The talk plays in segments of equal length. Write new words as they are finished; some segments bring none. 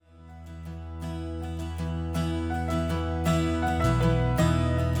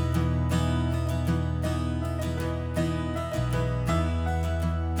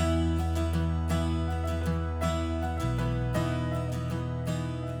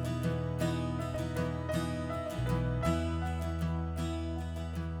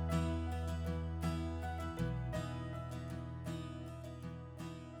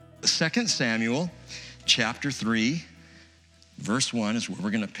2 Samuel chapter 3, verse 1 is where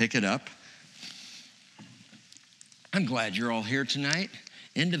we're going to pick it up. I'm glad you're all here tonight,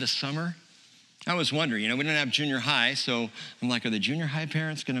 into the summer. I was wondering, we don't have junior high, so I'm like, are the junior high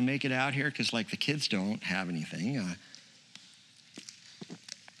parents going to make it out here? Because, the kids don't have anything.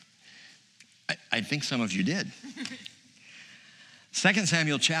 I think some of you did. 2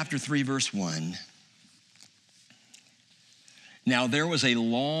 Samuel chapter 3, verse 1. Now there was a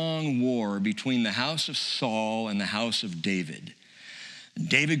long war between the house of Saul and the house of David.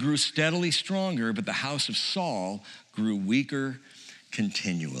 David grew steadily stronger, but the house of Saul grew weaker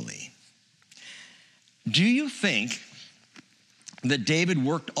continually. Do you think that David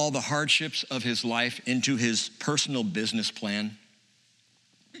worked all the hardships of his life into his personal business plan?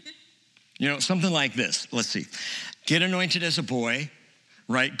 Something like this. Let's see. Get anointed as a boy,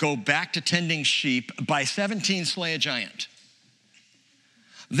 right? Go back to tending sheep. By 17, slay a giant.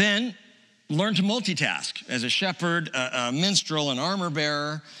 Then learn to multitask as a shepherd, a minstrel, an armor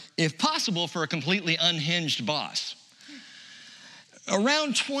bearer, if possible for a completely unhinged boss.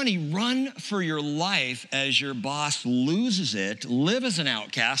 Around 20, run for your life as your boss loses it. Live as an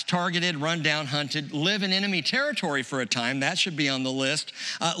outcast, targeted, run down, hunted. Live in enemy territory for a time. That should be on the list.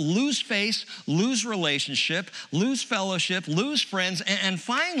 Lose face, lose relationship, lose fellowship, lose friends, and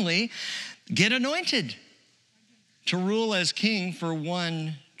finally, get anointed to rule as king for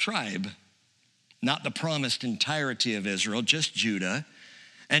one tribe, not the promised entirety of Israel, just Judah,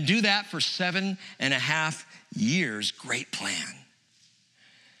 and do that for 7.5 years. Great plan.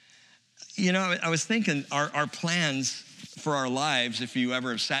 I was thinking our plans for our lives, if you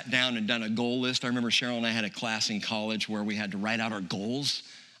ever have sat down and done a goal list. I remember Cheryl and I had a class in college where we had to write out our goals.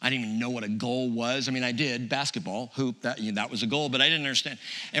 I didn't even know what a goal was. I did basketball, hoop, that was a goal, but I didn't understand.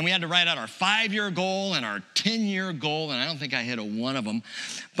 And we had to write out our 5-year goal and our 10-year goal, and I don't think I hit one of them.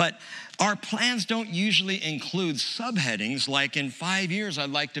 But our plans don't usually include subheadings like, in 5 years,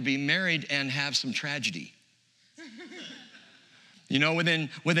 I'd like to be married and have some tragedy.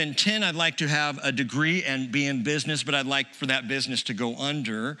 Within 10, I'd like to have a degree and be in business, but I'd like for that business to go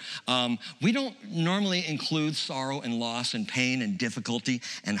under. We don't normally include sorrow and loss and pain and difficulty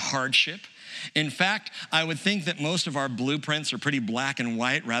and hardship. In fact, I would think that most of our blueprints are pretty black and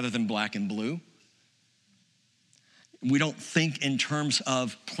white rather than black and blue. We don't think in terms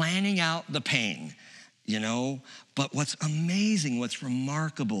of planning out the pain, But what's amazing, what's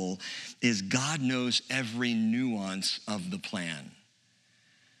remarkable is God knows every nuance of the plan.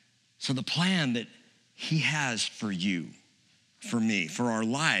 So the plan that he has for you, for me, for our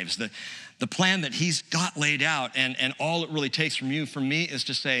lives, the plan that he's got laid out, and all it really takes from you, from me, is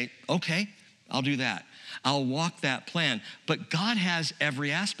to say, okay, I'll do that. I'll walk that plan. But God has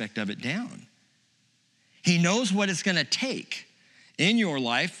every aspect of it down. He knows what it's gonna take in your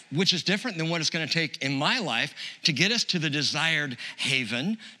life, which is different than what it's gonna take in my life to get us to the desired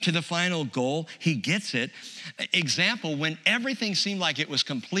haven, to the final goal. He gets it. Example, when everything seemed like it was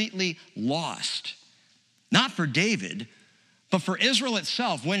completely lost, not for David, but for Israel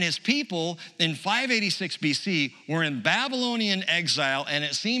itself, when his people in 586 BC were in Babylonian exile and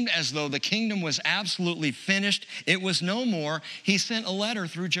it seemed as though the kingdom was absolutely finished, it was no more, he sent a letter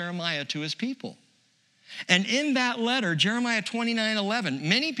through Jeremiah to his people. And in that letter, Jeremiah 29:11,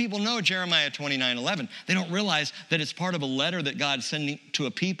 many people know Jeremiah 29:11. They don't realize that it's part of a letter that God's sending to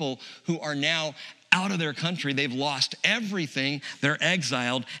a people who are now out of their country. They've lost everything. They're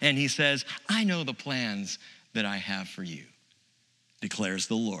exiled. And he says, I know the plans that I have for you, declares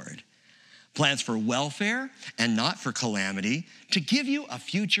the Lord. Plans for welfare and not for calamity, to give you a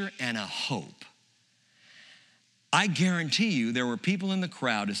future and a hope. I guarantee you there were people in the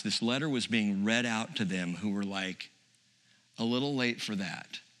crowd as this letter was being read out to them who were like, a little late for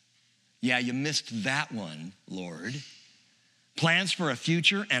that. Yeah, you missed that one, Lord. Plans for a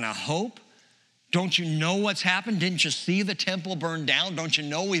future and a hope? Don't you know what's happened? Didn't you see the temple burned down? Don't you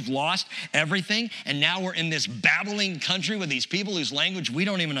know we've lost everything? And now we're in this babbling country with these people whose language we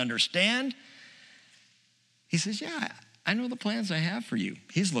don't even understand? He says, yeah, I know the plans I have for you.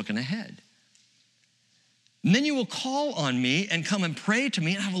 He's looking ahead. And then you will call on me and come and pray to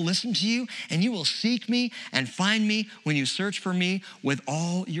me, and I will listen to you, and you will seek me and find me when you search for me with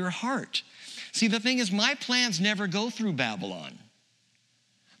all your heart. See, the thing is, my plans never go through Babylon.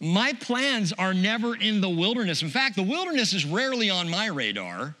 My plans are never in the wilderness. In fact, the wilderness is rarely on my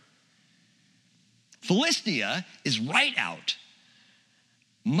radar. Philistia is right out.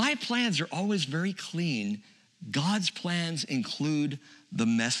 My plans are always very clean. God's plans include the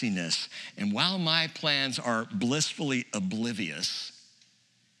messiness. And while my plans are blissfully oblivious,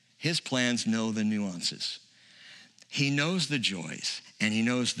 his plans know the nuances. He knows the joys and he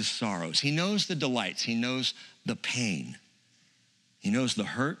knows the sorrows. He knows the delights. He knows the pain. He knows the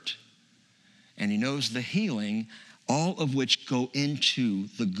hurt, and he knows the healing, all of which go into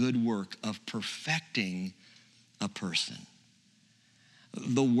the good work of perfecting a person.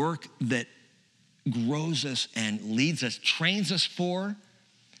 The work that grows us and leads us, trains us for,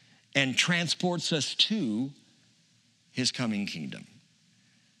 and transports us to his coming kingdom.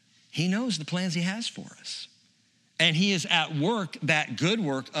 He knows the plans he has for us. And he is at work, that good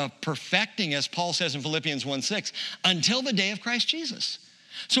work of perfecting, as Paul says in Philippians 1:6, until the day of Christ Jesus.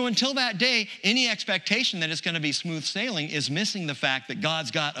 So until that day, any expectation that it's going to be smooth sailing is missing the fact that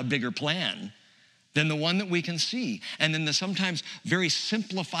God's got a bigger plan than the one that we can see. And then the sometimes very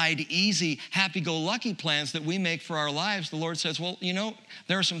simplified, easy, happy-go-lucky plans that we make for our lives, the Lord says, well, you know,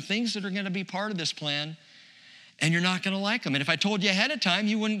 there are some things that are going to be part of this plan, and you're not going to like them. And if I told you ahead of time,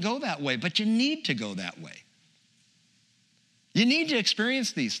 you wouldn't go that way, but you need to go that way. You need to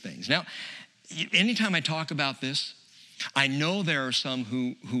experience these things. Now, anytime I talk about this, I know there are some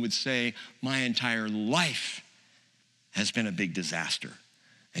who would say, my entire life has been a big disaster.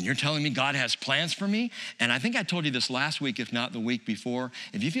 And you're telling me God has plans for me? And I think I told you this last week, if not the week before.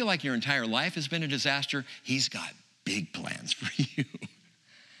 If you feel like your entire life has been a disaster, he's got big plans for you.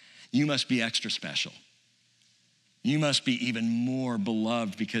 You must be extra special. You must be even more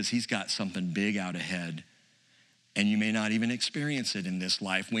beloved because he's got something big out ahead. And you may not even experience it in this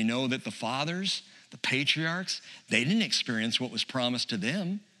life. We know that the fathers, the patriarchs, they didn't experience what was promised to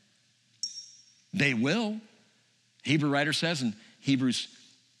them. They will. Hebrew writer says in Hebrews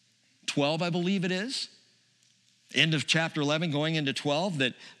 12, I believe it is, end of chapter 11, going into 12,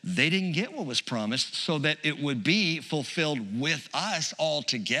 that they didn't get what was promised so that it would be fulfilled with us all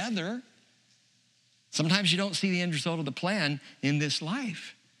together. Sometimes you don't see the end result of the plan in this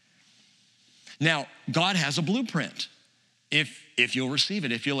life. Now, God has a blueprint. If you'll receive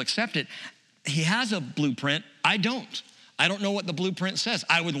it, if you'll accept it, he has a blueprint. I don't. I don't know what the blueprint says.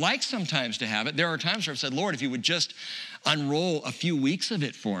 I would like sometimes to have it. There are times where I've said, Lord, if you would just unroll a few weeks of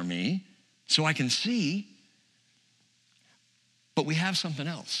it for me so I can see. But we have something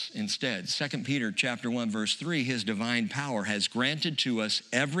else instead. 2 Peter chapter 1, verse 3, his divine power has granted to us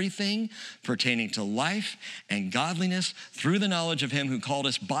everything pertaining to life and godliness through the knowledge of him who called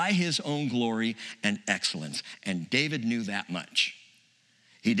us by his own glory and excellence. And David knew that much.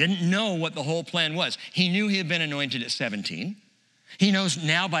 He didn't know what the whole plan was. He knew he had been anointed at 17. He knows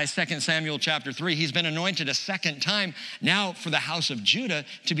now by 2 Samuel chapter 3, he's been anointed a second time now for the house of Judah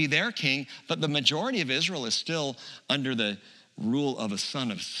to be their king. But the majority of Israel is still under the rule of a son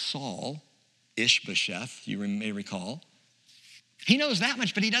of Saul, Ishbosheth, you may recall. He knows that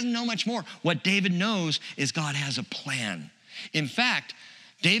much, but he doesn't know much more. What David knows is God has a plan. In fact,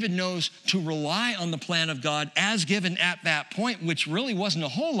 David knows to rely on the plan of God as given at that point, which really wasn't a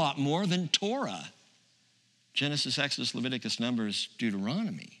whole lot more than Torah. Genesis, Exodus, Leviticus, Numbers,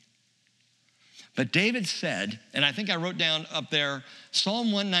 Deuteronomy. But David said, and I think I wrote down up there,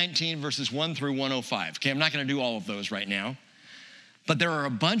 Psalm 119, verses 1 through 105. Okay, I'm not going to do all of those right now. But there are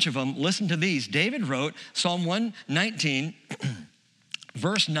a bunch of them. Listen to these. David wrote, Psalm 119,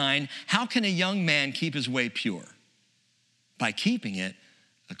 verse 9, how can a young man keep his way pure? By keeping it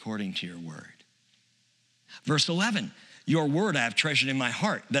according to your word. Verse 11, your word I have treasured in my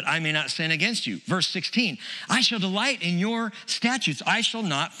heart, that I may not sin against you. Verse 16, I shall delight in your statutes. I shall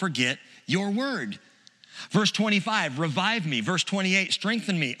not forget your word. Verse 25, revive me. Verse 28,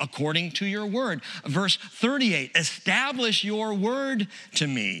 strengthen me according to your word. Verse 38, establish your word to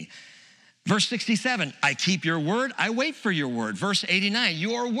me. Verse 67, I keep your word, I wait for your word. Verse 89,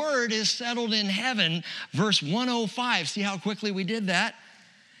 your word is settled in heaven. Verse 105, see how quickly we did that?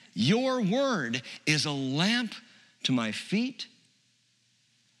 Your word is a lamp to my feet,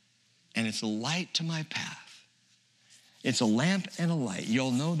 and it's a light to my path. It's a lamp and a light.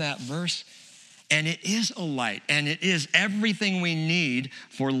 You'll know that verse. And it is a light, and it is everything we need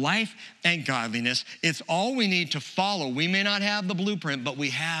for life and godliness. It's all we need to follow. We may not have the blueprint, but we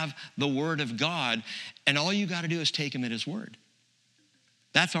have the word of God, and all you got to do is take him at his word.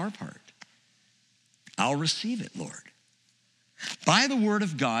 That's our part. I'll receive it, Lord. By the word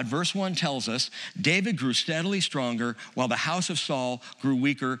of God, verse 1 tells us, David grew steadily stronger while the house of Saul grew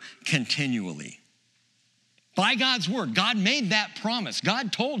weaker continually. By God's word, God made that promise.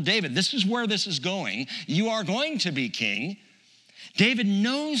 God told David, this is where this is going. You are going to be king. David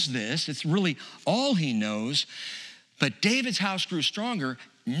knows this. It's really all he knows. But David's house grew stronger,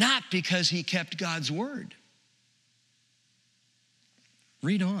 not because he kept God's word.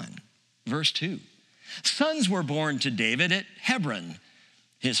 Read on, verse 2. Sons were born to David at Hebron.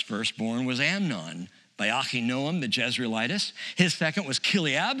 His firstborn was Amnon by Ahinoam the Jezreelitess. His second was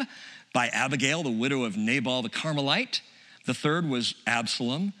Chileab, by Abigail, the widow of Nabal the Carmelite. The third was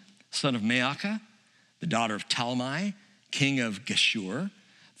Absalom, son of Maacah, the daughter of Talmai, king of Geshur.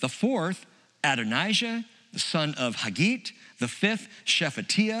 The fourth, Adonijah, the son of Haggit. The fifth,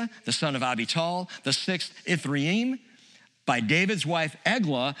 Shephatiah, the son of Abital. The sixth, Ithream, by David's wife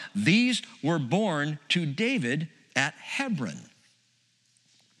Eglah. These were born to David at Hebron.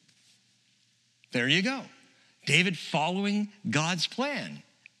 There you go. David following God's plan.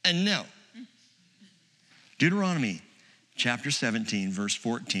 And no. Deuteronomy chapter 17, verse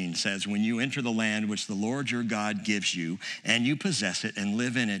 14 says, when you enter the land which the Lord your God gives you, and you possess it and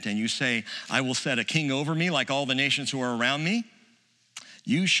live in it, and you say, I will set a king over me like all the nations who are around me,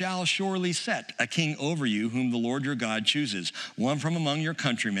 you shall surely set a king over you whom the Lord your God chooses, one from among your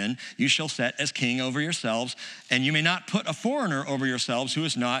countrymen you shall set as king over yourselves, and you may not put a foreigner over yourselves who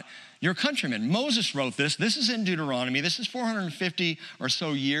is not your countrymen. Moses wrote this. This is in Deuteronomy. This is 450 or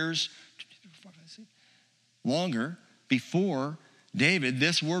so years longer before David.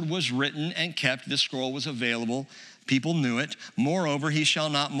 This word was written and kept. This scroll was available. People knew it. Moreover, he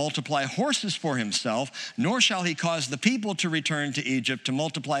shall not multiply horses for himself, nor shall he cause the people to return to Egypt to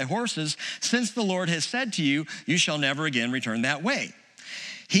multiply horses, since the Lord has said to you, you shall never again return that way.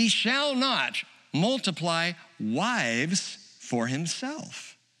 He shall not multiply wives for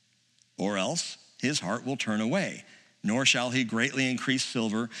himself, or else his heart will turn away, nor shall he greatly increase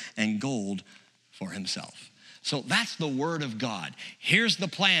silver and gold for himself. So that's the word of God. Here's the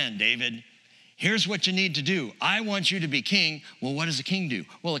plan, David. Here's what you need to do. I want you to be king. Well, what does a king do?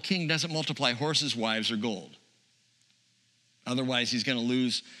 Well, a king doesn't multiply horses, wives, or gold. Otherwise, he's going to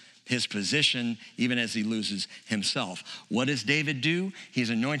lose his position even as he loses himself. What does David do?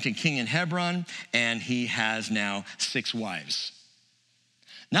 He's anointed king in Hebron, and he has now 6 wives.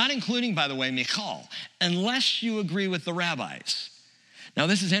 Not including, by the way, Michal, unless you agree with the rabbis. Now,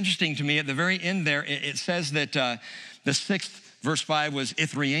 this is interesting to me. At the very end there, it says that the 6th, verse 5, was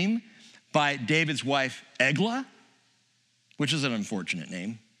Ithream, by David's wife Eglah, which is an unfortunate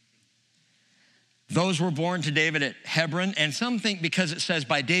name. Those were born to David at Hebron, and some think because it says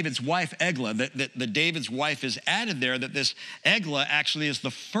by David's wife Eglah, that the David's wife is added there, that this Eglah actually is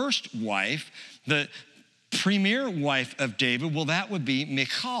the first wife, the premier wife of David. Well, that would be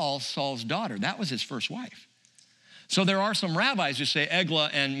Michal, Saul's daughter. That was his first wife. So there are some rabbis who say Eglah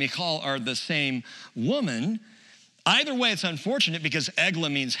and Michal are the same woman. Either way, it's unfortunate because Eglah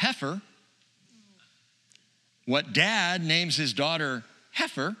means heifer. What dad names his daughter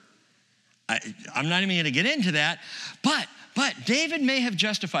heifer. I'm not even going to get into that, but David may have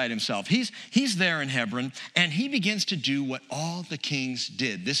justified himself. He's there in Hebron, and he begins to do what all the kings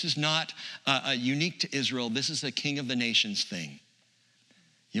did. This is not unique to Israel. This is a king of the nations thing.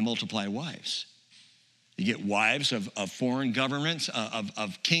 You multiply wives. You get wives of foreign governments,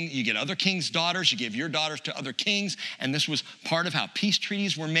 of king. You get other kings' daughters. You give your daughters to other kings. And this was part of how peace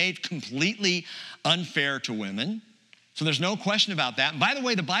treaties were made, completely unfair to women. So there's no question about that. And by the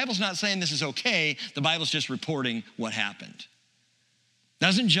way, the Bible's not saying this is okay. The Bible's just reporting what happened.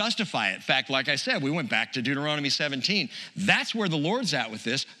 Doesn't justify it. In fact, like I said, we went back to Deuteronomy 17. That's where the Lord's at with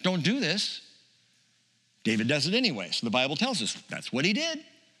this. Don't do this. David does it anyway. So the Bible tells us that's what he did.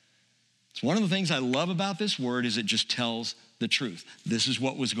 It's one of the things I love about this word is it just tells the truth. This is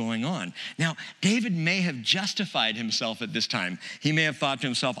what was going on. Now, David may have justified himself at this time. He may have thought to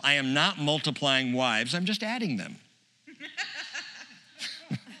himself, I am not multiplying wives, I'm just adding them.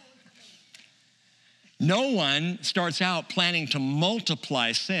 No one starts out planning to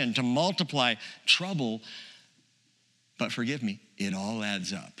multiply sin, to multiply trouble, but forgive me, it all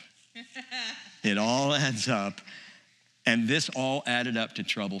adds up. It all adds up. And this all added up to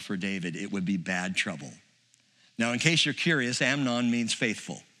trouble for David. It would be bad trouble. Now, in case you're curious, Amnon means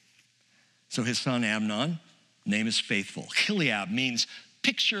faithful. So his son Amnon, name is faithful. Chileab means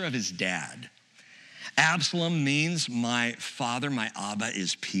picture of his dad. Absalom means my father, my Abba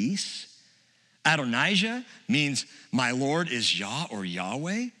is peace. Adonijah means my Lord is Yah or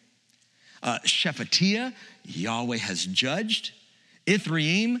Yahweh. Shephatiah, Yahweh has judged.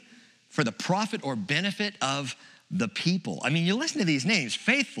 Ithream, for the profit or benefit of the people. I mean, you listen to these names,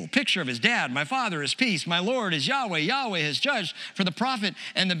 faithful, picture of his dad, my father is peace, my Lord is Yahweh, Yahweh has judged for the profit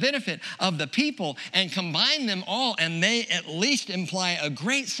and the benefit of the people, and combine them all, and they at least imply a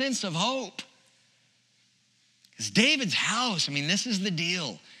great sense of hope. It's David's house. I mean, this is the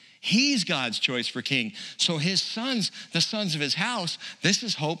deal. He's God's choice for king. So his sons, the sons of his house, this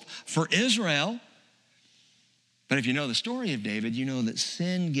is hope for Israel. But if you know the story of David, you know that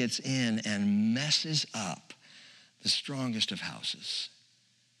sin gets in and messes up the strongest of houses.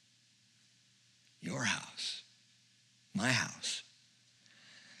 your house, my house.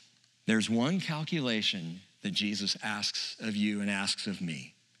 There's one calculation that Jesus asks of you and asks of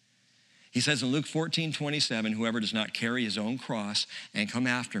me. He says in Luke 14:27, whoever does not carry his own cross and come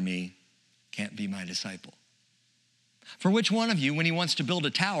after me can't be my disciple. For which one of you, when he wants to build a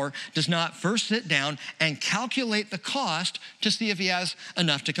tower, does not first sit down and calculate the cost to see if he has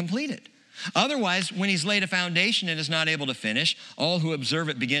enough to complete it? Otherwise, when he's laid a foundation and is not able to finish, all who observe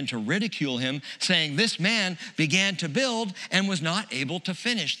it begin to ridicule him, saying, this man began to build and was not able to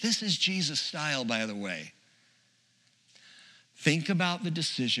finish. This is Jesus' style, by the way. Think about the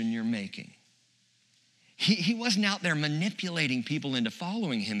decision you're making. He wasn't out there manipulating people into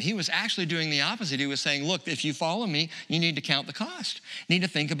following him. He was actually doing the opposite. He was saying, look, if you follow me, you need to count the cost. You need to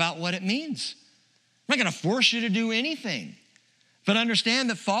think about what it means. I'm not going to force you to do anything. But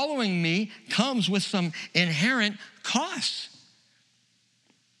understand that following me comes with some inherent costs.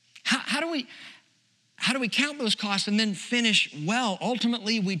 How do we count those costs and then finish well?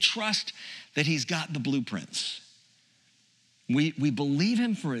 Ultimately, we trust that he's got the blueprints. We believe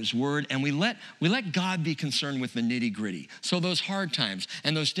him for his word, and we let God be concerned with the nitty gritty. So those hard times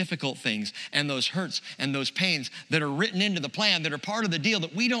and those difficult things and those hurts and those pains that are written into the plan, that are part of the deal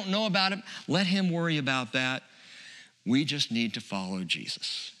that we don't know about him, let him worry about that. We just need to follow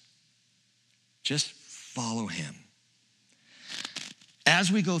Jesus. Just follow him. As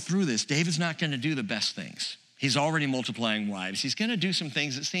we go through this, David's not going to do the best things. He's already multiplying wives. He's going to do some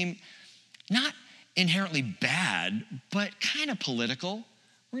things that seem not inherently bad, but kind of political.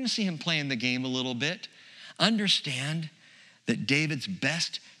 We're going to see him playing the game a little bit. Understand that David's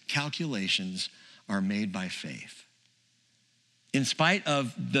best calculations are made by faith. In spite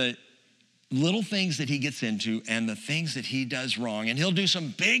of the little things that he gets into and the things that he does wrong, and he'll do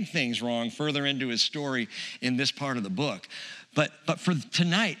some big things wrong further into his story in this part of the book. But for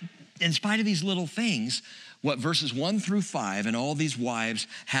tonight, in spite of these little things, what verses 1-5 and all these wives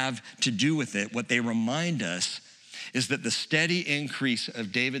have to do with it, what they remind us is that the steady increase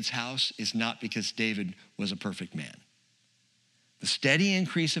of David's house is not because David was a perfect man. The steady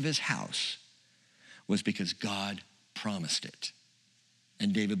increase of his house was because God promised it,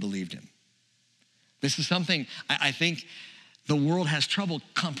 and David believed him. This is something I think the world has trouble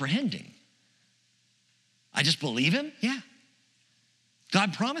comprehending. I just believe him? Yeah.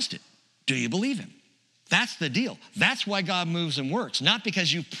 God promised it. Do you believe him? That's the deal. That's why God moves and works, not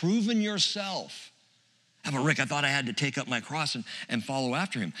because you've proven yourself. But Rick, I thought I had to take up my cross and follow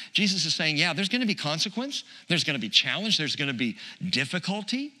after him. Jesus is saying, yeah, there's going to be consequence. There's going to be challenge. There's going to be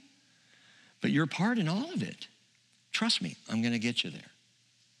difficulty. But your part in all of it, trust me, I'm going to get you there.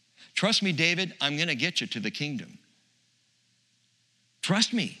 Trust me, David, I'm going to get you to the kingdom.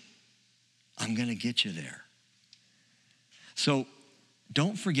 Trust me, I'm going to get you there. So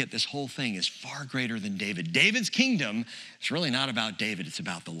don't forget, this whole thing is far greater than David. David's kingdom is really not about David, it's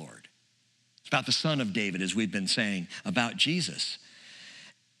about the Lord. It's about the son of David, as we've been saying, about Jesus.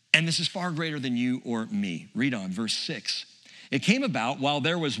 And this is far greater than you or me. Read on, verse 6. It came about while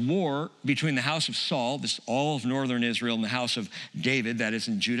there was war between the house of Saul, this all of northern Israel, and the house of David, that is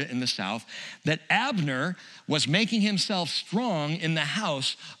in Judah in the south, that Abner was making himself strong in the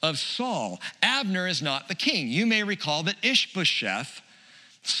house of Saul. Abner is not the king. You may recall that Ishbosheth,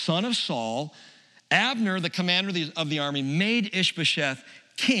 son of Saul, Abner, the commander of the army, made Ishbosheth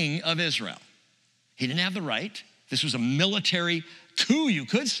king of Israel. He didn't have the right. This was a military coup, you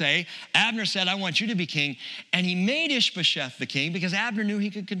could say. Abner said, I want you to be king. And he made Ishbosheth the king because Abner knew he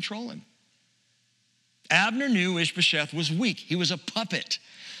could control him. Abner knew Ishbosheth was weak. He was a puppet.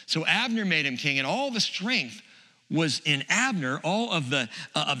 So Abner made him king, and all the strength was in Abner, all of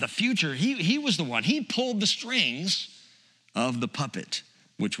the future. He was the one. He pulled the strings of the puppet,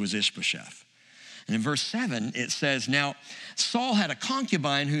 which was Ishbosheth. And in verse 7, it says, now Saul had a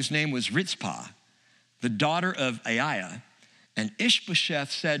concubine whose name was Rizpah, the daughter of Aiah. And Ishbosheth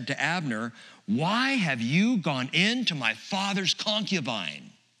said to Abner, why have you gone in to my father's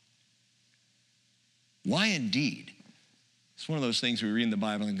concubine? Why indeed? It's one of those things we read in the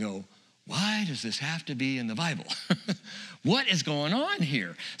Bible and go, why does this have to be in the Bible? What is going on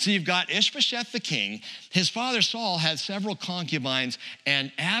here? So you've got Ishbosheth the king. His father Saul had several concubines,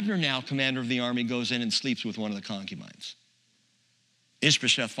 and Abner, now commander of the army, goes in and sleeps with one of the concubines.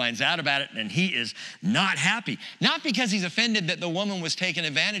 Ishbosheth finds out about it, and he is not happy. Not because he's offended that the woman was taken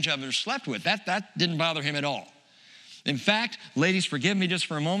advantage of or slept with. That didn't bother him at all. In fact, ladies, forgive me just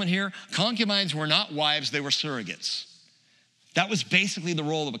for a moment here, concubines were not wives, they were surrogates. That was basically the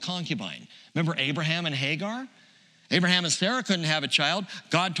role of a concubine. Remember Abraham and Hagar? Abraham and Sarah couldn't have a child.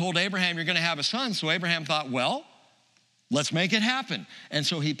 God told Abraham, you're going to have a son. So Abraham thought, well, Let's make it happen. And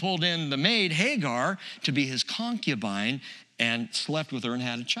so he pulled in the maid, Hagar, to be his concubine and slept with her and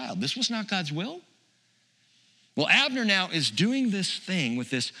had a child. This was not God's will. Well, Abner now is doing this thing with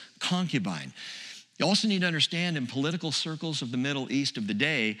this concubine. You also need to understand, in political circles of the Middle East of the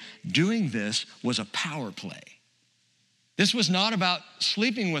day, doing this was a power play. This was not about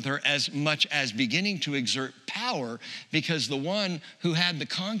sleeping with her as much as beginning to exert power, because the one who had the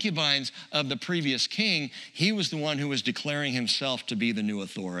concubines of the previous king, he was the one who was declaring himself to be the new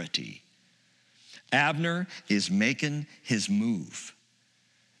authority. Abner is making his move.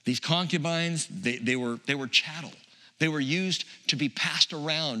 These concubines, they were chattel. They were used to be passed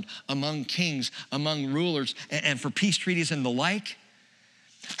around among kings, among rulers, and for peace treaties and the like.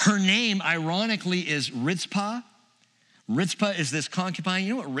 Her name, ironically, is Rizpah. Rizpah is this concubine.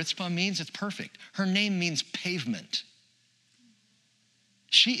 You know what Rizpah means? It's perfect. Her name means pavement.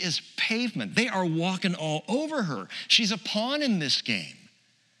 She is pavement. They are walking all over her. She's a pawn in this game.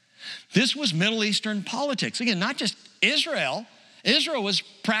 This was Middle Eastern politics. Again, not just Israel. Israel was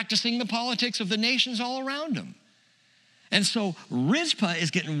practicing the politics of the nations all around them. And so Rizpah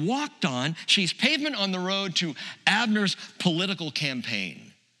is getting walked on. She's pavement on the road to Abner's political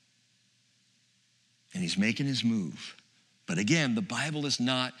campaign. And he's making his move. But again, the Bible is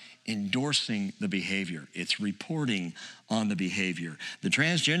not endorsing the behavior. It's reporting on the behavior. The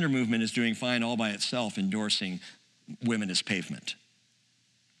transgender movement is doing fine all by itself, endorsing women as pavement.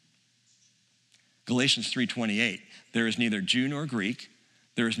 Galatians 3:28, there is neither Jew nor Greek,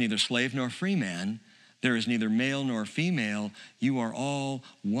 there is neither slave nor free man, there is neither male nor female. You are all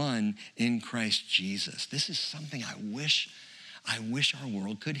one in Christ Jesus. This is something I wish our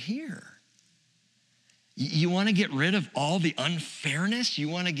world could hear. You want to get rid of all the unfairness? You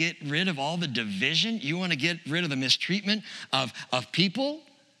want to get rid of all the division? You want to get rid of the mistreatment of people?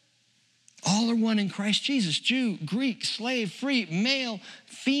 All are one in Christ Jesus. Jew, Greek, slave, free, male,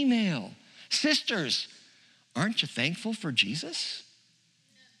 female. Sisters, aren't you thankful for Jesus?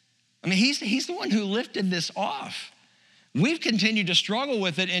 I mean, he's the one who lifted this off. We've continued to struggle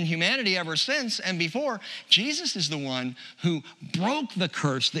with it in humanity ever since and before. Jesus is the one who broke the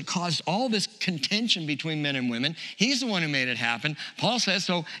curse that caused all this contention between men and women. He's the one who made it happen. Paul says,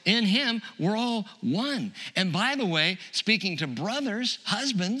 so in him, we're all one. And by the way, speaking to brothers,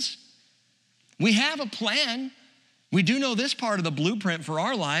 husbands, we have a plan. We do know this part of the blueprint for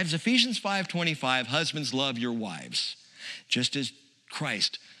our lives. Ephesians 5:25, husbands, love your wives, just as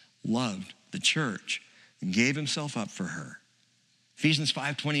Christ loved the church and gave himself up for her. Ephesians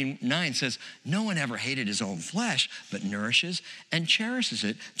 5:29 says, no one ever hated his own flesh, but nourishes and cherishes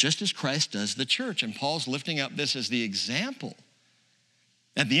it, just as Christ does the church. And Paul's lifting up this as the example.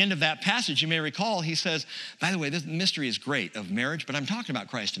 At the end of that passage, you may recall, he says, by the way, this mystery is great of marriage, but I'm talking about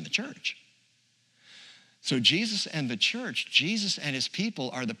Christ and the church. So Jesus and the church, Jesus and his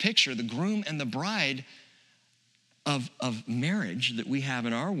people are the picture, the groom and the bride of marriage that we have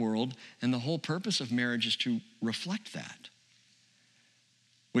in our world, and the whole purpose of marriage is to reflect that.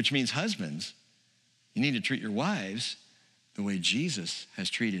 Which means husbands, you need to treat your wives the way Jesus has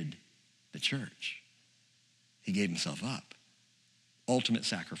treated the church. He gave himself up. Ultimate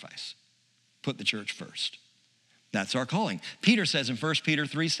sacrifice. Put the church first. That's our calling. Peter says in 1 Peter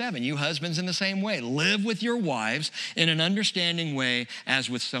 3:7, you husbands in the same way, live with your wives in an understanding way as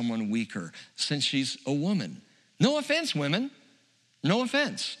with someone weaker, since she's a woman. No offense, women. No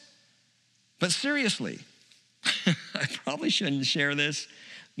offense. But seriously, I probably shouldn't share this.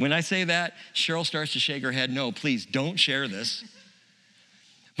 When I say that, Cheryl starts to shake her head. No, please don't share this.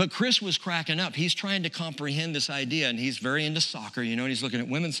 But Chris was cracking up. He's trying to comprehend this idea, and he's very into soccer, and he's looking at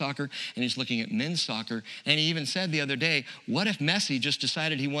women's soccer, and he's looking at men's soccer. And he even said the other day, what if Messi just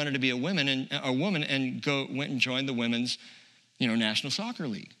decided he wanted to be a woman and went and joined the women's, National Soccer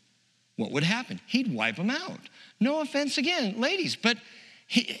League? What would happen? He'd wipe them out. No offense again, ladies, but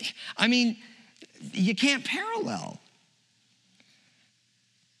you can't parallel.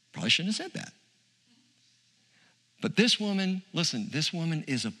 Probably shouldn't have said that. But this woman, listen, this woman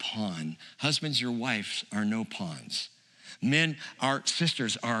is a pawn. Husbands, your wives are no pawns. Men, our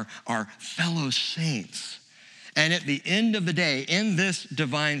sisters, are fellow saints. And at the end of the day, in this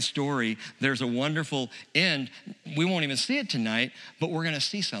divine story, there's a wonderful end. We won't even see it tonight, but we're going to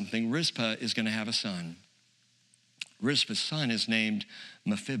see something. Rizpah is going to have a son. Rizpah's son is named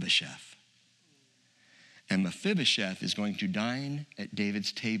Mephibosheth. And Mephibosheth is going to dine at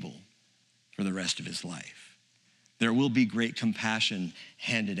David's table for the rest of his life. There will be great compassion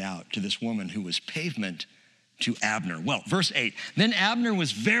handed out to this woman who was pavement to Abner. Well, verse 8, then Abner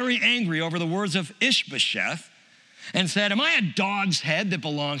was very angry over the words of Ishbosheth and said, am I a dog's head that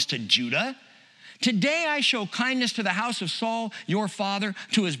belongs to Judah? Today I show kindness to the house of Saul, your father,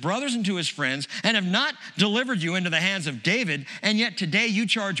 to his brothers and to his friends, and have not delivered you into the hands of David, and yet today you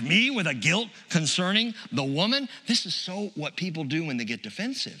charge me with a guilt concerning the woman. This is so what people do when they get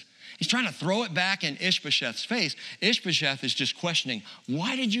defensive. He's trying to throw it back in Ishbosheth's face. Ishbosheth is just questioning,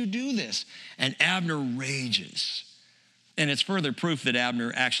 why did you do this? And Abner rages. And it's further proof that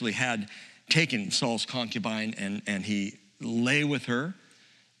Abner actually had taken Saul's concubine and he lay with her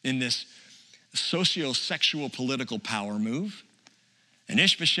in this socio-sexual political power move. And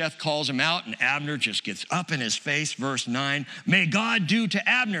Ishbosheth calls him out, and Abner just gets up in his face. Verse 9, may God do to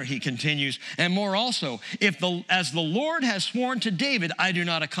Abner, he continues, and more also, as the Lord has sworn to David, I do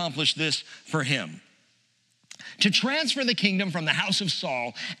not accomplish this for him. To transfer the kingdom from the house of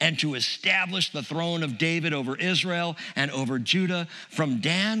Saul and to establish the throne of David over Israel and over Judah, from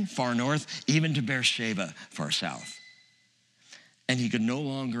Dan, far north, even to Beersheba, far south. And he could no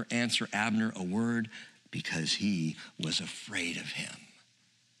longer answer Abner a word because he was afraid of him.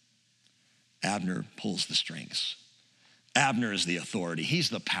 Abner pulls the strings. Abner is the authority. He's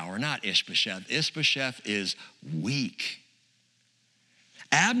the power, not Ishbosheth. Ishbosheth is weak.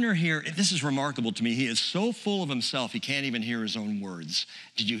 Abner here, this is remarkable to me. He is so full of himself, he can't even hear his own words.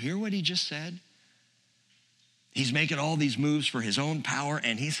 Did you hear what he just said? He's making all these moves for his own power,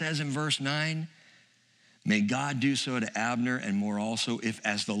 and he says in verse 9, may God do so to Abner, and more also, if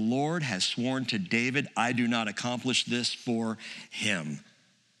as the Lord has sworn to David, I do not accomplish this for him.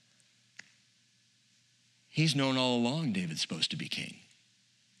 He's known all along David's supposed to be king.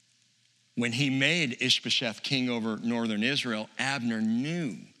 When he made Ishbosheth king over northern Israel, Abner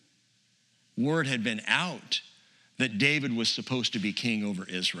knew. Word had been out that David was supposed to be king over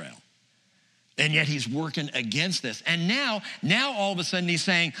Israel. And yet he's working against this. And now all of a sudden he's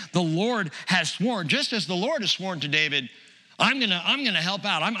saying, the Lord has sworn, just as the Lord has sworn to David, I'm gonna help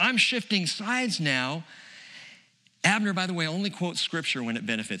out. I'm shifting sides now. Abner, by the way, only quotes scripture when it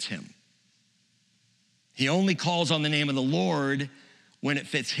benefits him. He only calls on the name of the Lord when it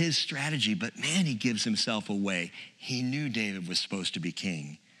fits his strategy, but man, he gives himself away. He knew David was supposed to be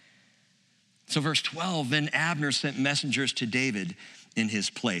king. So verse 12, then Abner sent messengers to David in his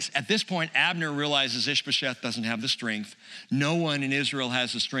place. At this point, Abner realizes Ishbosheth doesn't have the strength. No one in Israel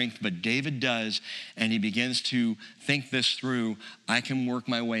has the strength, but David does, and he begins to think this through. I can work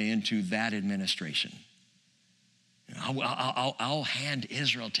my way into that administration. I'll hand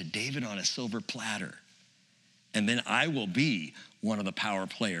Israel to David on a silver platter, and then I will be one of the power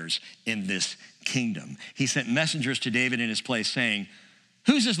players in this kingdom. He sent messengers to David in his place saying,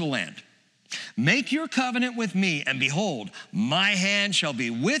 whose is the land? Make your covenant with me, and behold, my hand shall be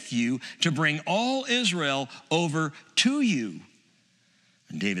with you to bring all Israel over to you.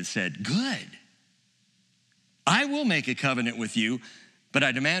 And David said, good. I will make a covenant with you, but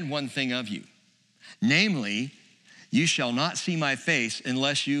I demand one thing of you. Namely, you shall not see my face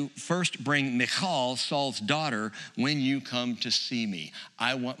unless you first bring Michal, Saul's daughter, when you come to see me.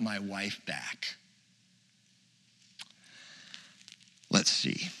 I want my wife back. Let's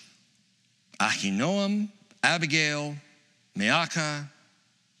see. Ahinoam, Abigail, Maacah.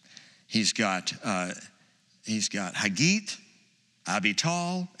 He's got Hagit,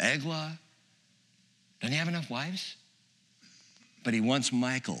 Abital, Eglah. Doesn't he have enough wives? But he wants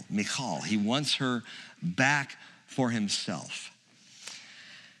Michal. He wants her back for himself.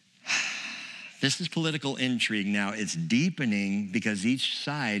 This is political intrigue now. It's deepening because each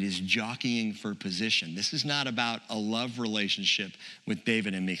side is jockeying for position. This is not about a love relationship with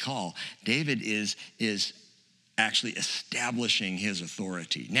David and Michal. David is actually establishing his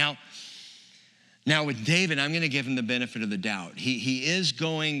authority. Now with David, I'm going to give him the benefit of the doubt. He is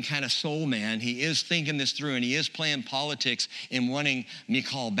going kind of soul man. He is thinking this through, and he is playing politics in wanting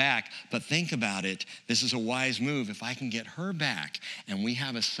Michal back. But think about it. This is a wise move. If I can get her back and we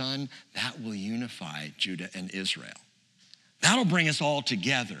have a son, that will unify Judah and Israel. That'll bring us all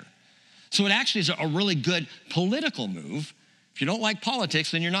together. So it actually is a really good political move. If you don't like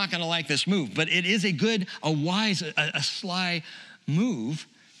politics, then you're not going to like this move. But it is a wise, sly move.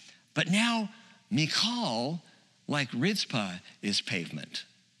 But now, Michal, like Rizpah, is pavement.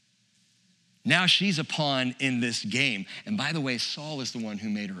 Now she's a pawn in this game. And by the way, Saul is the one who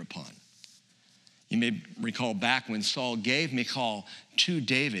made her a pawn. You may recall back when Saul gave Michal to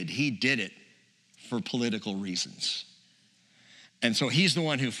David, he did it for political reasons. And so he's the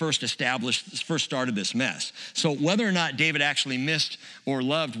one who first started this mess. So whether or not David actually missed or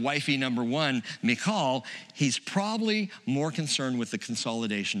loved wifey number one, Michal, he's probably more concerned with the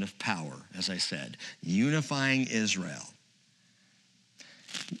consolidation of power, as I said, unifying Israel.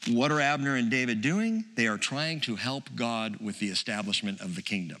 What are Abner and David doing? They are trying to help God with the establishment of the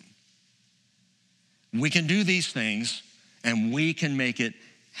kingdom. We can do these things, and we can make it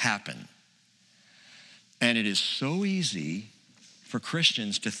happen. And it is so easy for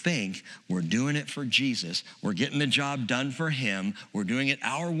Christians to think we're doing it for Jesus, we're getting the job done for him, we're doing it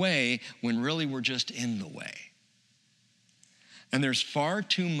our way, when really we're just in the way. And there's far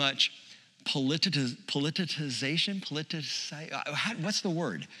too much politicization, what's the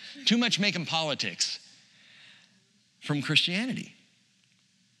word? Too much making politics from Christianity,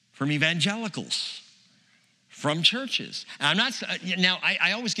 from evangelicals, from churches. And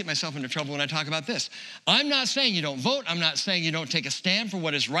I always get myself into trouble when I talk about this. I'm not saying you don't vote. I'm not saying you don't take a stand for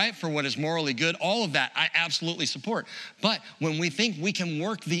what is right, for what is morally good. All of that I absolutely support. But when we think we can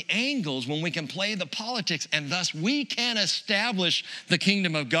work the angles, when we can play the politics, and thus we can establish the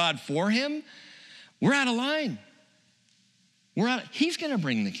kingdom of God for him, we're out of line. He's going to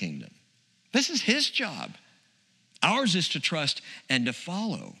bring the kingdom. This is his job. Ours is to trust and to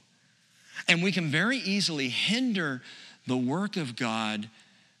follow. And we can very easily hinder the work of God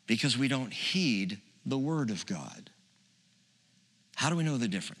because we don't heed the word of God. How do we know the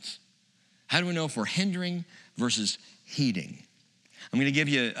difference? How do we know if we're hindering versus heeding? I'm going to give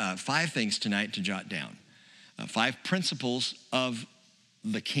you 5 things tonight to jot down. 5 principles of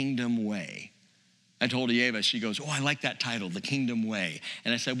the kingdom way. I told Eva, she goes, I like that title, The Kingdom Way.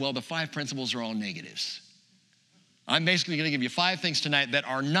 And I said, well, the 5 principles are all negatives. I'm basically going to give you 5 things tonight that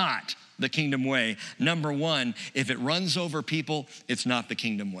are not the kingdom way. Number 1, if it runs over people, it's not the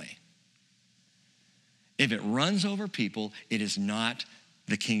kingdom way. If it runs over people, it is not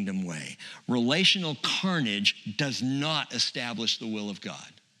the kingdom way. Relational carnage does not establish the will of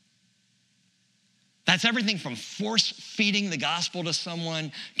God. That's everything from force feeding the gospel to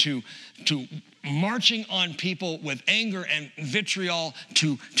someone to marching on people with anger and vitriol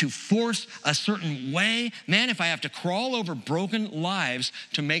to force a certain way. Man, if I have to crawl over broken lives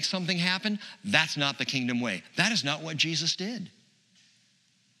to make something happen, that's not the kingdom way. That is not what Jesus did.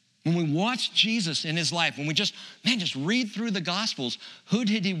 When we watch Jesus in his life, when we just read through the Gospels, who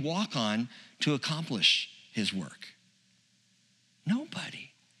did he walk on to accomplish his work? Nobody.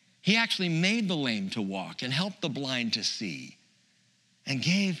 He actually made the lame to walk and helped the blind to see and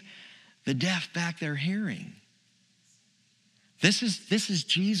gave the deaf back their hearing. This is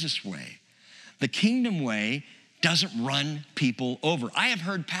Jesus' way. The kingdom way doesn't run people over. I have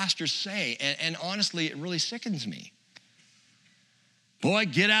heard pastors say, and honestly, it really sickens me. Boy,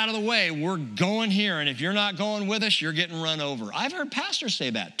 get out of the way. We're going here, and if you're not going with us, you're getting run over. I've heard pastors say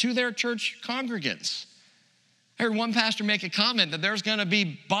that to their church congregants. I heard one pastor make a comment that there's going to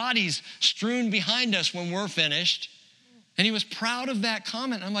be bodies strewn behind us when we're finished. And he was proud of that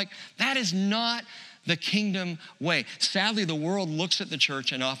comment. I'm like, that is not the kingdom way. Sadly, the world looks at the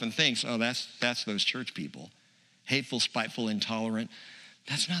church and often thinks, that's those church people. Hateful, spiteful, intolerant.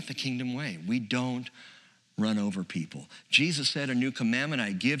 That's not the kingdom way. We don't run over people. Jesus said, a new commandment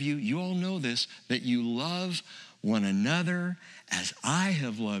I give you. You all know this, that you love one another as I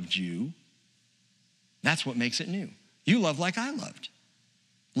have loved you. That's what makes it new. You love like I loved.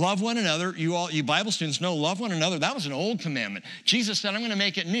 Love one another. You Bible students know, love one another. That was an old commandment. Jesus said, I'm going to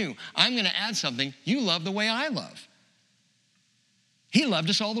make it new. I'm going to add something. You love the way I love. He loved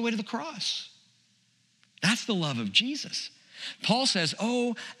us all the way to the cross. That's the love of Jesus. Paul says,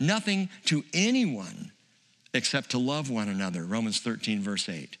 owe nothing to anyone except to love one another. Romans 13, verse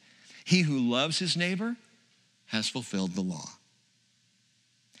 8. He who loves his neighbor has fulfilled the law.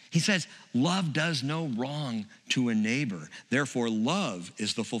 He says, love does no wrong to a neighbor. Therefore, love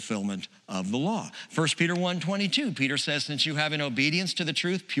is the fulfillment of the law. 1 Peter 1:22, Peter says, since you have in obedience to the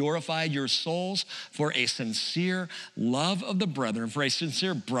truth purified your souls for a sincere love of the brethren, for a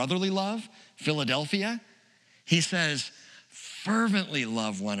sincere brotherly love, Philadelphia, he says, fervently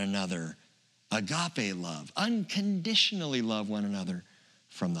love one another, agape love, unconditionally love one another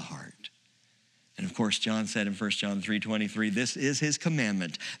from the heart. And of course, John said in 1 John 3:23, this is his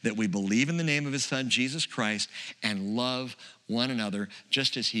commandment, that we believe in the name of his son, Jesus Christ, and love one another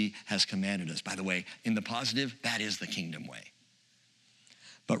just as he has commanded us. By the way, in the positive, that is the kingdom way.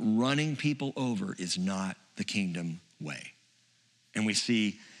 But running people over is not the kingdom way. And we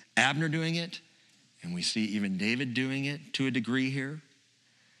see Abner doing it, and we see even David doing it to a degree here.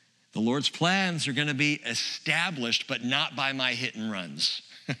 The Lord's plans are going to be established, but not by my hit and runs.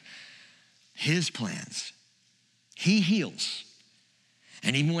 His plans. He heals.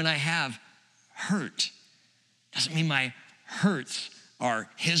 And even when I have hurt, doesn't mean my hurts are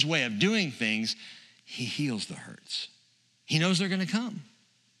his way of doing things. He heals the hurts. He knows they're going to come,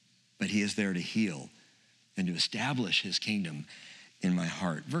 but he is there to heal and to establish his kingdom in my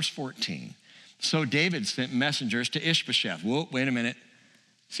heart. Verse 14. So David sent messengers to Ishbosheth. Whoa, wait a minute.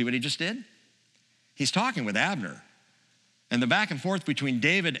 See what he just did? He's talking with Abner. And the back and forth between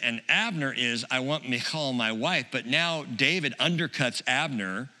David and Abner is, I want Michal, my wife. But now David undercuts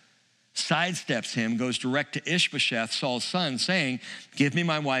Abner, sidesteps him, goes direct to Ishbosheth, Saul's son, saying, give me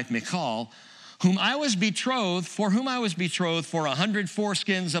my wife Michal, for whom I was betrothed for 100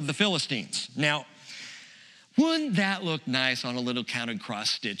 foreskins of the Philistines. Now, wouldn't that look nice on a little counted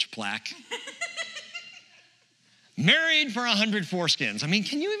cross-stitch plaque? Married for 100 foreskins. I mean,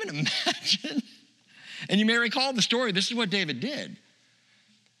 can you even imagine? And you may recall the story. This is what David did.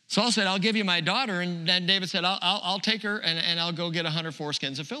 Saul said, I'll give you my daughter. And then David said, I'll take her and I'll go get 100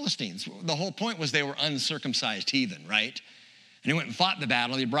 foreskins of Philistines. The whole point was they were uncircumcised heathen, right? And he went and fought the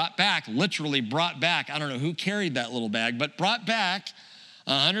battle. He literally brought back, I don't know who carried that little bag, but brought back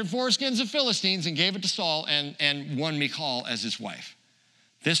 100 foreskins of Philistines and gave it to Saul and won Michal as his wife.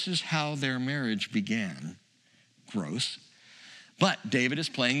 This is how their marriage began. Gross. But David is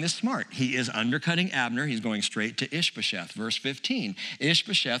playing this smart. He is undercutting Abner. He's going straight to Ishbosheth. Verse 15,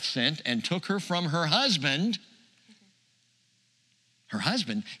 Ishbosheth sent and took her from her husband. Her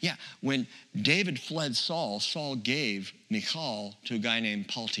husband? Yeah, when David fled Saul, Saul gave Michal to a guy named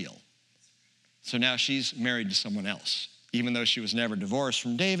Paltiel. So now she's married to someone else. Even though she was never divorced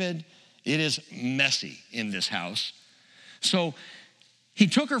from David, it is messy in this house. So he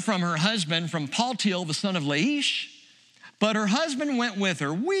took her from her husband, from Paltiel, the son of Laish. But her husband went with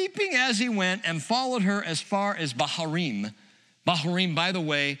her, weeping as he went, and followed her as far as Bahurim. Bahurim, by the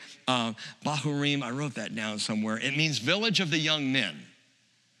way, Bahurim, I wrote that down somewhere. It means village of the young men.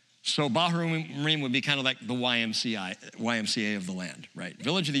 So Bahurim would be kind of like the YMCA of the land, right?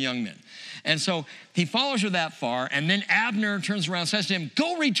 Village of the young men. And so he follows her that far, and then Abner turns around and says to him,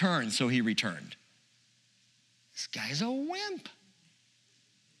 go return. So he returned. This guy's a wimp.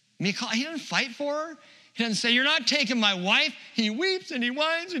 He doesn't fight for her. He doesn't say, you're not taking my wife. He weeps and he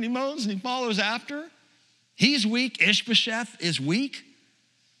whines and he moans and he follows after. He's weak. Ishbosheth is weak.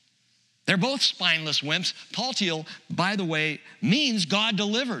 They're both spineless wimps. Paltiel, by the way, means God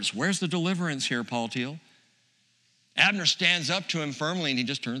delivers. Where's the deliverance here, Paltiel? Abner stands up to him firmly and he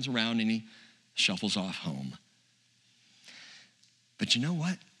just turns around and he shuffles off home. But you know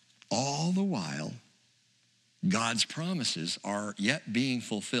what? All the while, God's promises are yet being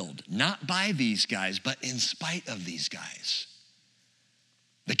fulfilled, not by these guys, but in spite of these guys.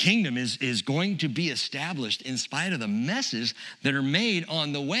 The kingdom is going to be established in spite of the messes that are made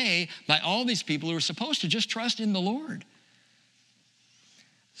on the way by all these people who are supposed to just trust in the Lord.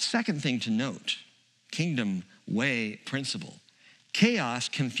 Second thing to note, kingdom way principle. Chaos,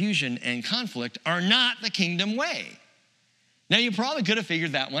 confusion, and conflict are not the kingdom way. Now, you probably could have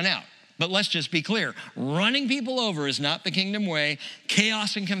figured that one out. But let's just be clear. Running people over is not the kingdom way.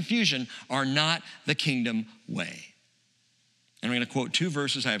 Chaos and confusion are not the kingdom way. And I'm going to quote two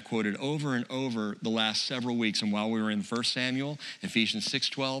verses I have quoted over and over the last several weeks. And while we were in 1 Samuel, Ephesians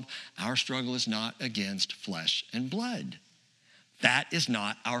 6:12, our struggle is not against flesh and blood. That is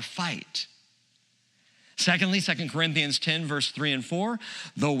not our fight. Secondly, 2 Corinthians 10, verse 3 and 4,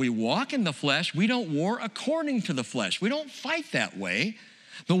 though we walk in the flesh, we don't war according to the flesh. We don't fight that way.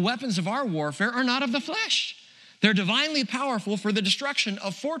 The weapons of our warfare are not of the flesh. They're divinely powerful for the destruction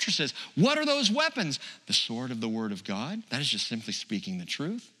of fortresses. What are those weapons? The sword of the word of God. That is just simply speaking the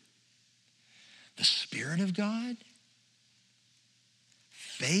truth. The Spirit of God.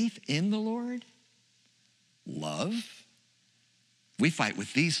 Faith in the Lord. Love. We fight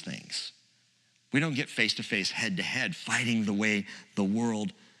with these things. We don't get face-to-face, head-to-head, fighting the way the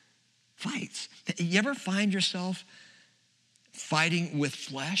world fights. You ever find yourself fighting with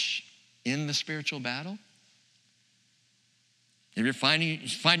flesh in the spiritual battle? If you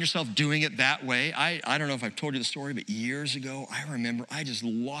find yourself doing it that way, I don't know if I've told you the story, but years ago, I remember I just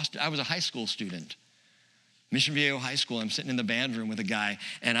lost it. I was a high school student, Mission Viejo High School. I'm sitting in the band room with a guy,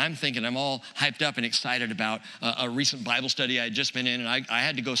 and I'm thinking, I'm all hyped up and excited about a recent Bible study I had just been in, and I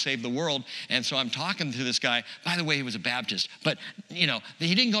had to go save the world. And so I'm talking to this guy. By the way, he was a Baptist, but he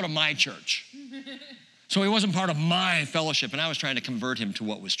didn't go to my church. So he wasn't part of my fellowship, and I was trying to convert him to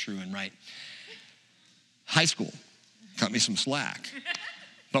what was true and right. High school cut me some slack.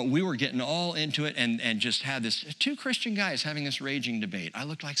 But we were getting all into it and just had this, two Christian guys having this raging debate. I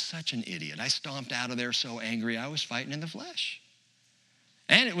looked like such an idiot. I stomped out of there so angry. I was fighting in the flesh.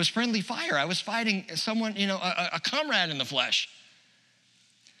 And it was friendly fire. I was fighting someone, a comrade in the flesh.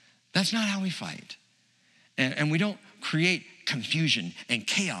 That's not how we fight. And we don't create confusion and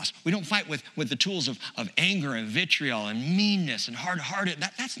chaos. We don't fight with the tools of anger and vitriol and meanness and hard-hearted.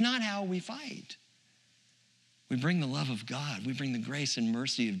 That's not how we fight. We bring the love of God. We bring the grace and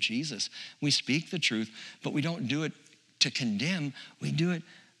mercy of Jesus. We speak the truth, but we don't do it to condemn. We do it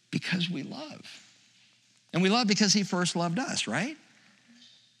because we love. And we love because he first loved us, right?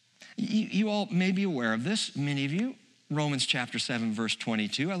 You all may be aware of this, many of you. Romans chapter 7, verse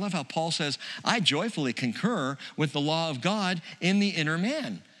 22. I love how Paul says, I joyfully concur with the law of God in the inner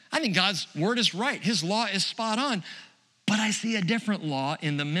man. I think God's word is right. His law is spot on. But I see a different law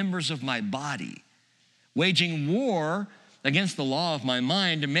in the members of my body, waging war against the law of my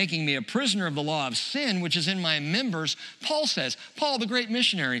mind and making me a prisoner of the law of sin, which is in my members. Paul says, Paul, the great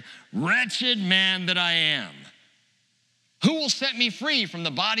missionary, wretched man that I am. Who will set me free from the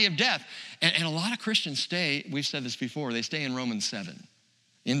body of death? And a lot of Christians stay, we've said this before, they stay in Romans 7,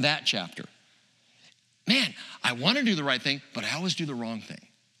 in that chapter. Man, I want to do the right thing, but I always do the wrong thing.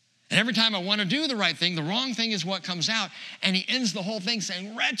 And every time I want to do the right thing, the wrong thing is what comes out. And he ends the whole thing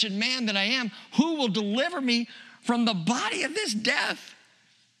saying, wretched man that I am, who will deliver me from the body of this death?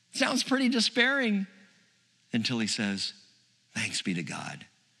 Sounds pretty despairing until he says, thanks be to God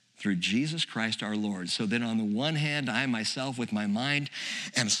through Jesus Christ our Lord. So then on the one hand, I myself with my mind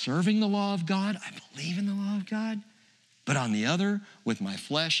am serving the law of God. I believe in the law of God. But on the other, with my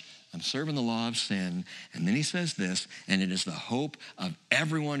flesh, I'm serving the law of sin. And then he says this, and it is the hope of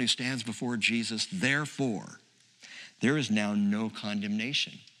everyone who stands before Jesus. Therefore, there is now no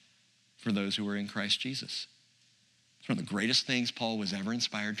condemnation for those who are in Christ Jesus. It's one of the greatest things Paul was ever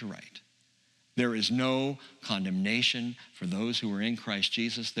inspired to write. There is no condemnation for those who are in Christ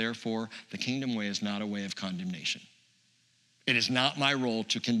Jesus. Therefore, the kingdom way is not a way of condemnation. It is not my role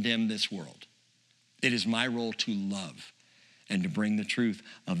to condemn this world. It is my role to love and to bring the truth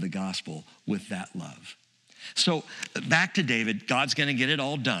of the gospel with that love. So back to David, God's gonna get it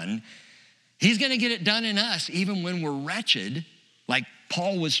all done. He's gonna get it done in us even when we're wretched, like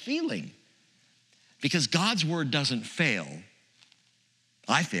Paul was feeling. Because God's word doesn't fail.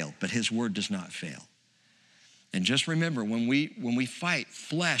 I fail, but his word does not fail. And just remember, when we fight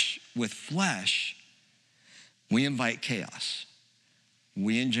flesh with flesh, we invite chaos.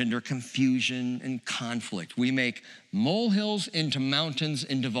 We engender confusion and conflict. We make molehills into mountains,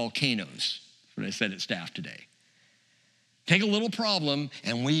 into volcanoes. That's what I said at staff today. Take a little problem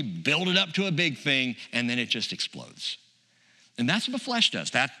and we build it up to a big thing and then it just explodes. And that's what the flesh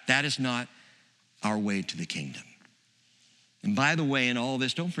does. That is not our way to the kingdom. And by the way, in all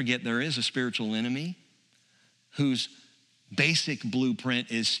this, don't forget there is a spiritual enemy whose basic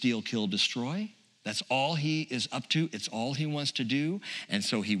blueprint is steal, kill, destroy. That's all he is up to. It's all he wants to do. And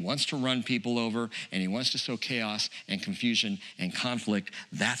so he wants to run people over and he wants to sow chaos and confusion and conflict.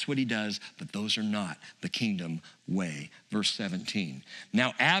 That's what he does, but those are not the kingdom way. Verse 17.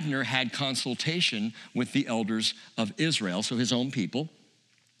 Now Abner had consultation with the elders of Israel, so his own people,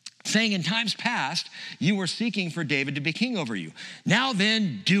 saying, in times past, you were seeking for David to be king over you. Now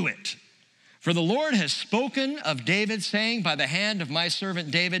then, do it. For the Lord has spoken of David, saying, by the hand of my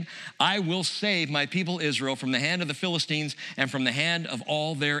servant David, I will save my people Israel from the hand of the Philistines and from the hand of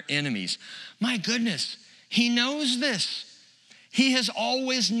all their enemies. My goodness, he knows this. He has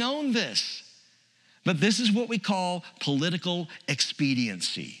always known this. But this is what we call political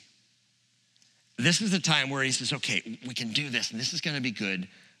expediency. This is the time where he says, okay, we can do this, and this is going to be good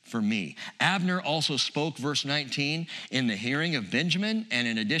for me. Abner also spoke, verse 19, in the hearing of Benjamin, and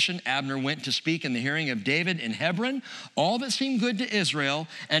in addition, Abner went to speak in the hearing of David in Hebron, all that seemed good to Israel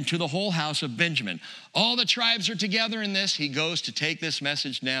and to the whole house of Benjamin. All the tribes are together in this. He goes to take this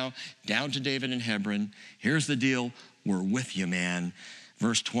message now down to David in Hebron. Here's the deal. We're with you, man.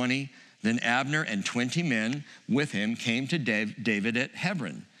 Verse 20, then Abner and 20 men with him came to David at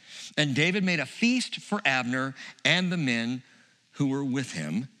Hebron. And David made a feast for Abner and the men who were with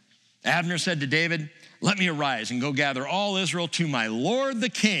him. Abner said to David, let me arise and go gather all Israel to my Lord the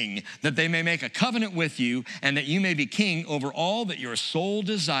king, that they may make a covenant with you, and that you may be king over all that your soul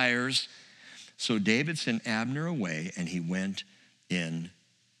desires. So David sent Abner away, and he went in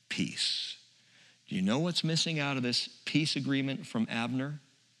peace. Do you know what's missing out of this peace agreement from Abner?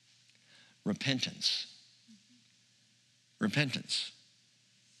 Repentance. Repentance.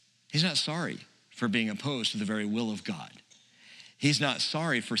 He's not sorry for being opposed to the very will of God. He's not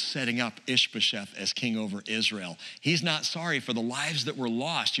sorry for setting up Ishbosheth as king over Israel. He's not sorry for the lives that were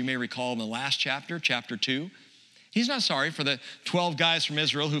lost. You may recall in the last chapter, chapter 2, he's not sorry for the 12 guys from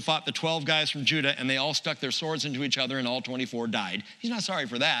Israel who fought the 12 guys from Judah and they all stuck their swords into each other and all 24 died. He's not sorry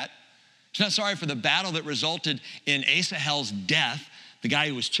for that. He's not sorry for the battle that resulted in Asahel's death, the guy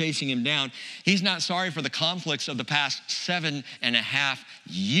who was chasing him down. He's not sorry for the conflicts of the past 7.5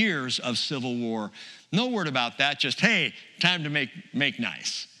 years of civil war. No word about that, just, hey, time to make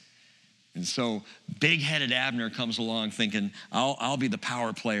nice. And so big-headed Abner comes along thinking, I'll be the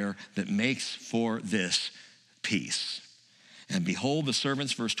power player that makes for this peace. And behold, the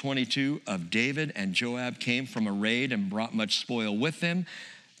servants, verse 22, of David and Joab came from a raid and brought much spoil with them.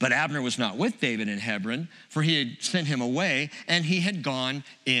 But Abner was not with David in Hebron, for he had sent him away, and he had gone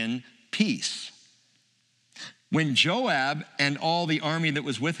in peace. When Joab and all the army that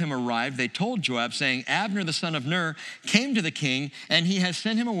was with him arrived, they told Joab, saying, Abner the son of Ner came to the king, and he has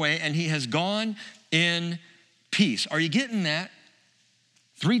sent him away, and he has gone in peace. Are you getting that?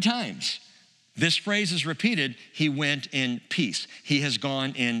 3 times. This phrase is repeated, he went in peace. He has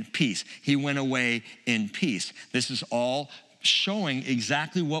gone in peace. He went away in peace. This is all showing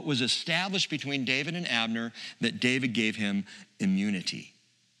exactly what was established between David and Abner, that David gave him immunity.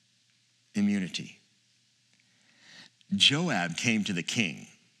 Immunity. Joab came to the king.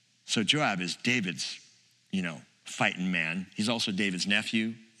 So Joab is David's, fighting man. He's also David's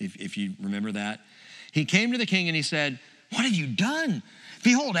nephew, if you remember that. He came to the king and he said, what have you done?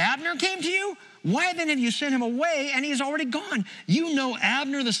 Behold, Abner came to you? Why then have you sent him away and he is already gone? You know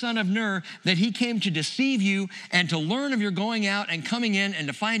Abner the son of Ner, that he came to deceive you and to learn of your going out and coming in and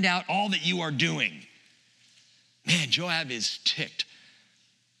to find out all that you are doing. Man, Joab is ticked.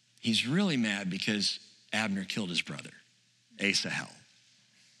 He's really mad because Abner killed his brother, Asahel.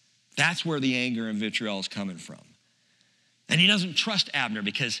 That's where the anger and vitriol is coming from. And he doesn't trust Abner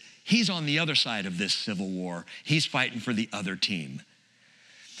because he's on the other side of this civil war. He's fighting for the other team.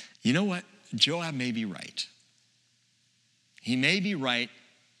 You know what? Joab may be right. He may be right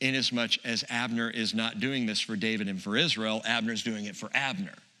inasmuch as Abner is not doing this for David and for Israel. Abner's doing it for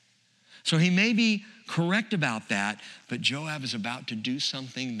Abner. So he may be correct about that, but Joab is about to do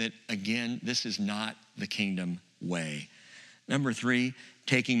something that, again, this is not the kingdom way. Number 3,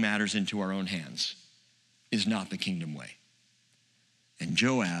 taking matters into our own hands is not the kingdom way. And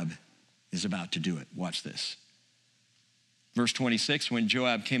Joab is about to do it. Watch this. Verse 26, when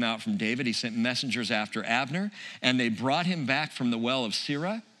Joab came out from David, he sent messengers after Abner, and they brought him back from the well of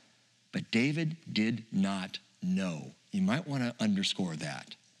Sirah, but David did not know. You might want to underscore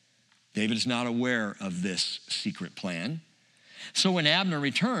that. David is not aware of this secret plan. So when Abner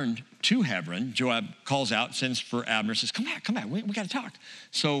returned to Hebron, Joab calls out, sends for Abner, says, come back, we got to talk.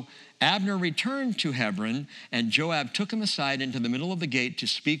 So Abner returned to Hebron, and Joab took him aside into the middle of the gate to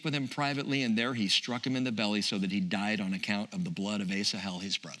speak with him privately, and there he struck him in the belly so that he died on account of the blood of Asahel,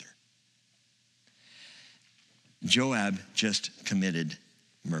 his brother. Joab just committed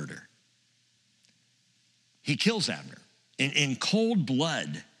murder. He kills Abner in cold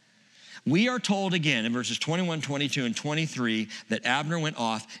blood. We are told again in verses 21, 22, and 23 that Abner went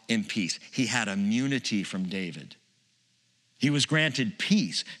off in peace. He had immunity from David. He was granted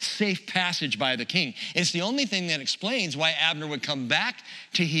peace, safe passage by the king. It's the only thing that explains why Abner would come back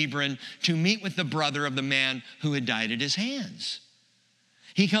to Hebron to meet with the brother of the man who had died at his hands.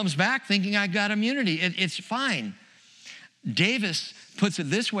 He comes back thinking, I got immunity. It's fine. Davis puts it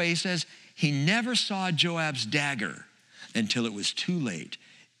this way. He says, he never saw Joab's dagger until it was too late.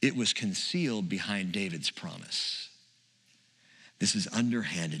 It was concealed behind David's promise. This is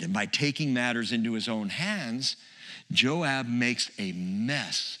underhanded. And by taking matters into his own hands, Joab makes a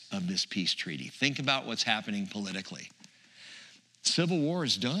mess of this peace treaty. Think about what's happening politically. Civil war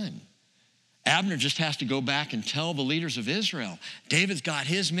is done. Abner just has to go back and tell the leaders of Israel, David's got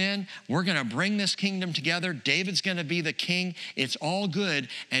his men. We're going to bring this kingdom together. David's going to be the king. It's all good.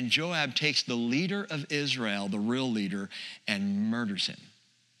 And Joab takes the leader of Israel, the real leader, and murders him.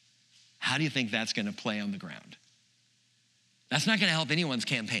 How do you think that's going to play on the ground? That's not going to help anyone's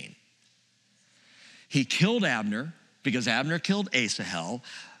campaign. He killed Abner because Abner killed Asahel.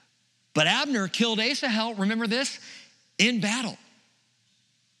 But Abner killed Asahel, remember this, in battle.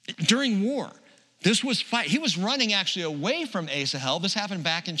 During war. This was fight. He was running actually away from Asahel. This happened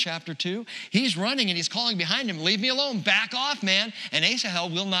back in chapter 2. He's running and he's calling behind him, leave me alone, back off, man. And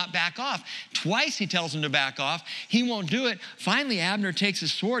Asahel will not back off. Twice he tells him to back off. He won't do it. Finally, Abner takes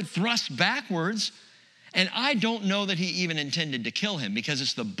his sword, thrusts backwards, and I don't know that he even intended to kill him because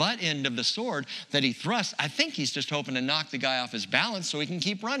it's the butt end of the sword that he thrusts. I think he's just hoping to knock the guy off his balance so he can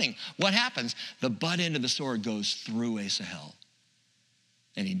keep running. What happens? The butt end of the sword goes through Asahel,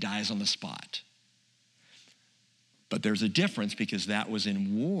 and he dies on the spot. But there's a difference because that was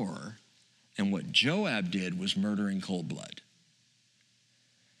in war, and what Joab did was murder in cold blood.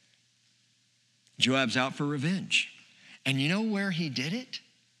 Joab's out for revenge. And you know where he did it?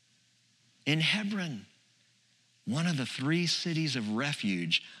 In Hebron, one of the 3 cities of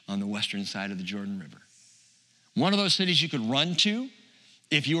refuge on the western side of the Jordan River. One of those cities you could run to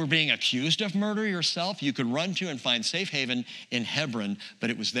if you were being accused of murder yourself. You could run to and find safe haven in Hebron, but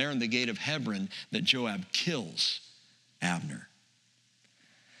it was there in the gate of Hebron that Joab kills Abner.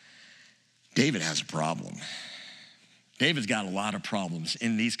 David has a problem. David's got a lot of problems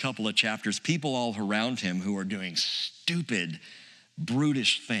in these couple of chapters. People all around him who are doing stupid,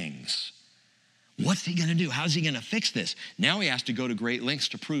 brutish things. What's he gonna do? How's he gonna fix this? Now he has to go to great lengths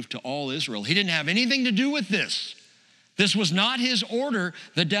to prove to all Israel he didn't have anything to do with this. This was not his order,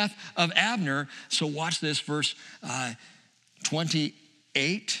 the death of Abner. So watch this, verse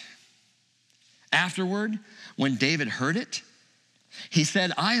 28. Afterward, when David heard it, he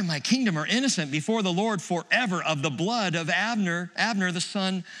said, I and my kingdom are innocent before the Lord forever of the blood of Abner the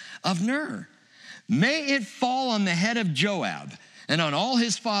son of Ner. May it fall on the head of Joab and on all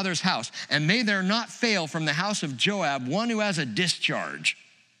his father's house, and may there not fail from the house of Joab one who has a discharge,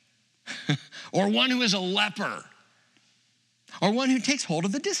 or one who is a leper, or one who takes hold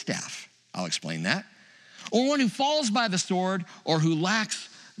of the distaff. I'll explain that. Or one who falls by the sword, or who lacks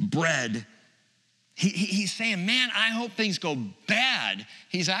bread. He's saying, man, I hope things go bad.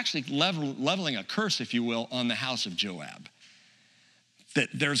 He's actually leveling a curse, if you will, on the house of Joab. That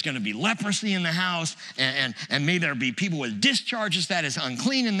there's gonna be leprosy in the house, and may there be people with discharges that is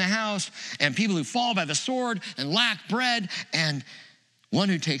unclean in the house, and people who fall by the sword and lack bread, and one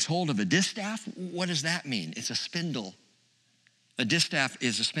who takes hold of a distaff. What does that mean? It's a spindle. A distaff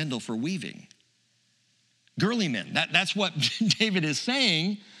is a spindle for weaving. Girly men, that's what David is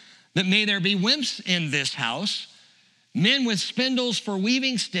saying, that may there be wimps in this house, men with spindles for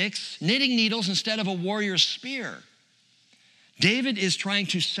weaving sticks, knitting needles instead of a warrior's spear. David is trying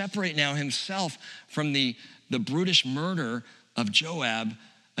to separate now himself from the brutish murder of Joab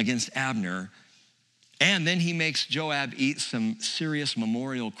against Abner. And then he makes Joab eat some serious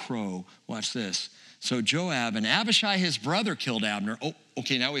memorial crow. Watch this. So Joab and Abishai, his brother, killed Abner. Oh,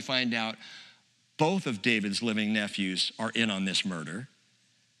 okay, now we find out both of David's living nephews are in on this murder.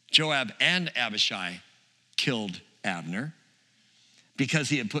 Joab and Abishai killed Abner because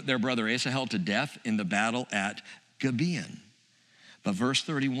he had put their brother Asahel to death in the battle at Gibeon. But verse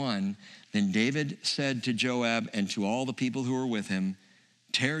 31, then David said to Joab and to all the people who were with him,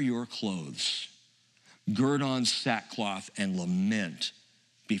 tear your clothes, gird on sackcloth, and lament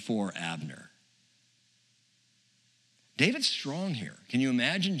before Abner. David's strong here. Can you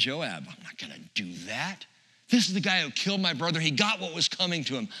imagine Joab? I'm not gonna do that. This is the guy who killed my brother. He got what was coming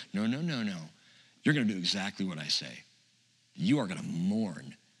to him. No. You're gonna do exactly what I say. You are gonna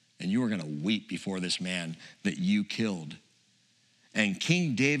mourn, and you are gonna weep before this man that you killed. And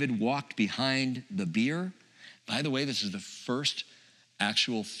King David walked behind the bier. By the way, this is the first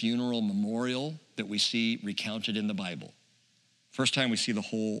actual funeral memorial that we see recounted in the Bible. First time we see the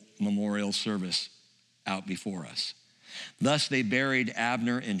whole memorial service out before us. Thus they buried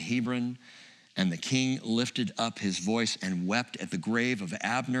Abner in Hebron, and the king lifted up his voice and wept at the grave of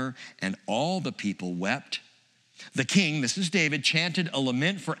Abner, and all the people wept. The king, this is David, chanted a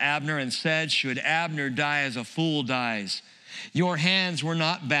lament for Abner and said, should Abner die as a fool dies? Your hands were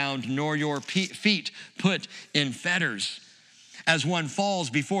not bound, nor your feet put in fetters. As one falls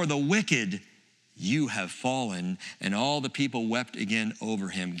before the wicked, you have fallen. And all the people wept again over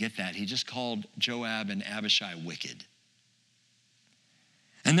him. Get that? He just called Joab and Abishai wicked.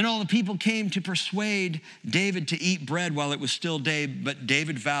 And then all the people came to persuade David to eat bread while it was still day, but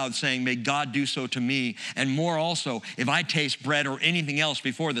David vowed, saying, may God do so to me, and more also, if I taste bread or anything else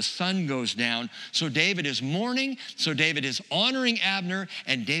before the sun goes down. So David is mourning, so David is honoring Abner,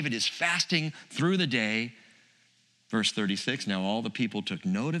 and David is fasting through the day. Verse 36, now all the people took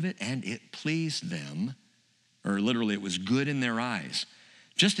note of it, and it pleased them, or literally it was good in their eyes,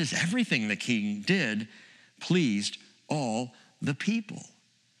 just as everything the king did pleased all the people.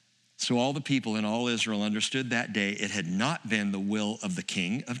 So all the people in all Israel understood that day it had not been the will of the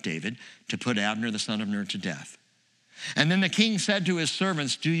king of David to put Abner the son of Ner to death. And then the king said to his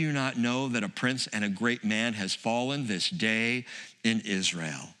servants, do you not know that a prince and a great man has fallen this day in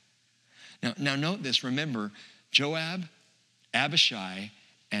Israel? Now note this, remember, Joab, Abishai,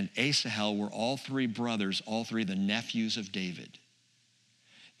 and Asahel were all three brothers, all three the nephews of David.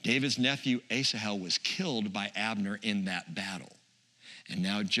 David's nephew Asahel was killed by Abner in that battle. And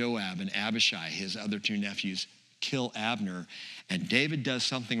now Joab and Abishai, his other two nephews, kill Abner. And David does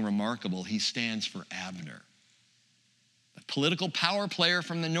something remarkable. He stands for Abner, a political power player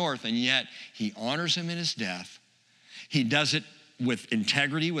from the north, and yet he honors him in his death. He does it with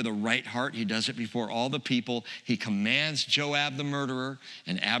integrity, with a right heart. He does it before all the people. He commands Joab the murderer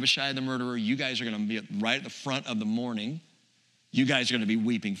and Abishai the murderer, you guys are gonna be right at the front of the mourning. You guys are gonna be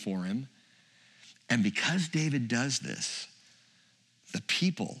weeping for him. And because David does this, the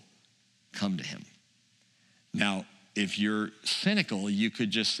people come to him. Now, if you're cynical, you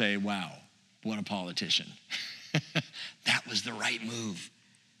could just say, wow, what a politician. That was the right move.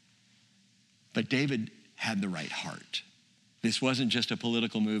 But David had the right heart. This wasn't just a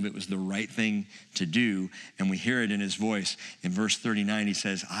political move. It was the right thing to do. And we hear it in his voice. In verse 39, he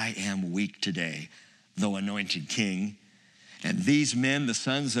says, I am weak today, though anointed king. And these men, the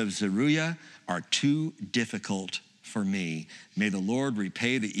sons of Zeruiah, are too difficult for me. May the Lord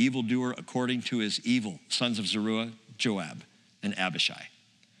repay the evildoer according to his evil. Sons of Zeruiah, Joab and Abishai.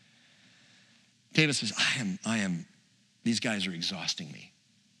 David says, these guys are exhausting me.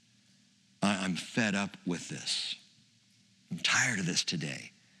 I'm fed up with this. I'm tired of this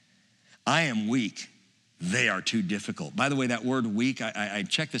today. I am weak. They are too difficult. By the way, that word weak, I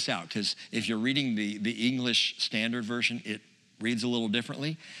checked this out because if you're reading the English Standard Version, it reads a little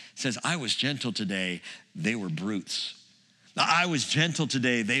differently. It says, I was gentle today. They were brutes. I was gentle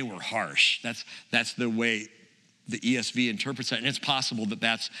today. They were harsh. That's the way the ESV interprets that. And it's possible that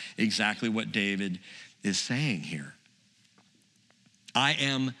that's exactly what David is saying here. I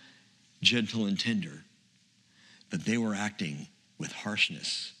am gentle and tender, but they were acting with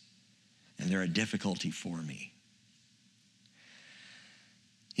harshness, and they're a difficulty for me.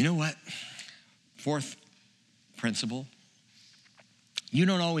 You know what? Fourth principle, you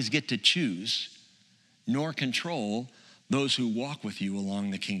don't always get to choose nor control those who walk with you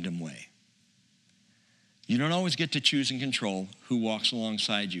along the kingdom way. You don't always get to choose and control who walks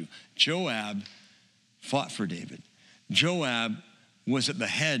alongside you. Joab fought for David. Joab was at the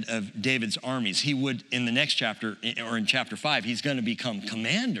head of David's armies. He would, in the next chapter, or in chapter 5, he's going to become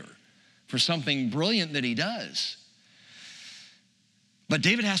commander for something brilliant that he does. But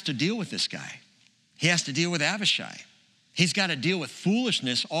David has to deal with this guy. He has to deal with Abishai. He's got to deal with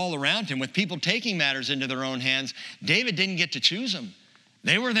foolishness all around him, with people taking matters into their own hands. David didn't get to choose them.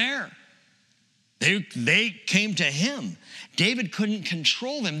 They were there. They came to him. David couldn't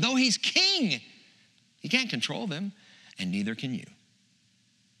control them. Though he's king, he can't control them, and neither can you.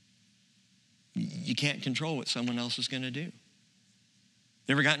 You can't control what someone else is going to do. You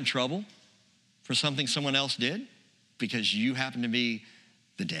ever got in trouble for something someone else did because you happen to be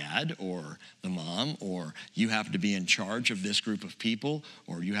the dad or the mom, or you happen to be in charge of this group of people,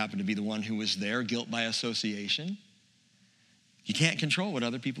 or you happen to be the one who was there, guilt by association? You can't control what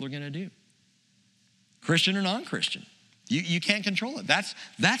other people are going to do. Christian or non-Christian. You can't control it.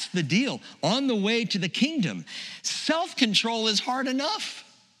 That's the deal. On the way to the kingdom, self-control is hard enough,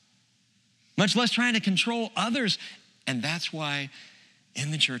 much less trying to control others. And that's why in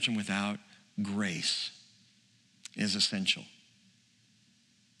the church and without, grace is essential.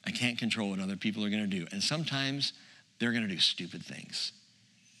 I can't control what other people are going to do. And sometimes they're going to do stupid things.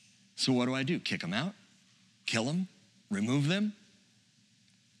 So what do? Kick them out? Kill them? Remove them?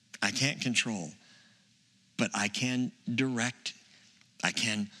 I can't control. But I can direct. I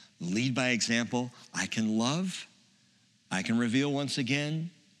can lead by example. I can love. I can reveal once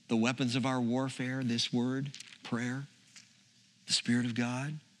again the weapons of our warfare, this word, prayer, the Spirit of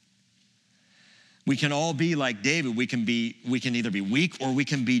God. We can all be like David. We can either be weak or we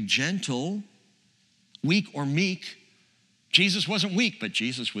can be gentle, weak or meek. Jesus wasn't weak, but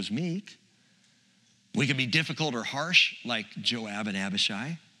Jesus was meek. We can be difficult or harsh like Joab and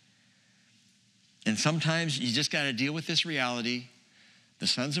Abishai. And sometimes you just got to deal with this reality. The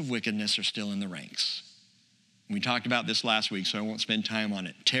sons of wickedness are still in the ranks. We talked about this last week, so I won't spend time on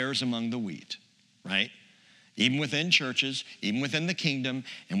it. Tares among the wheat, right? Even within churches, even within the kingdom,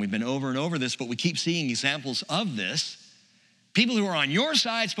 and we've been over and over this, but we keep seeing examples of this. People who are on your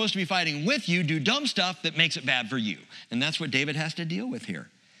side, supposed to be fighting with you, do dumb stuff that makes it bad for you. And that's what David has to deal with here.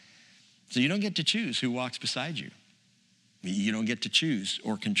 So you don't get to choose who walks beside you. You don't get to choose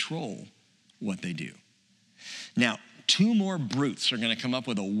or control what they do. Now, 2 more brutes are going to come up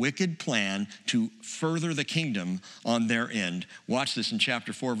with a wicked plan to further the kingdom on their end. Watch this in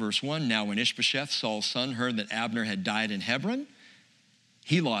chapter 4, verse 1. Now, when Ishbosheth, Saul's son, heard that Abner had died in Hebron,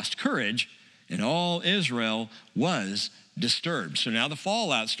 he lost courage, and all Israel was disturbed. So now the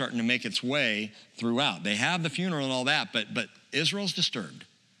fallout's starting to make its way throughout. They have the funeral and all that, but Israel's disturbed.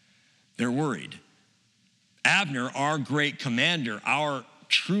 They're worried. Abner, our great commander, our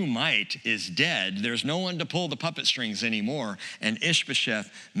true might, is dead. There's no one to pull the puppet strings anymore. And Ishbosheth,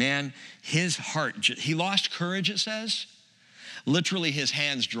 man, his heart, he lost courage, it says. Literally, his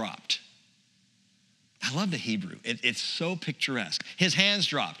hands dropped. I love the Hebrew. It's so picturesque. His hands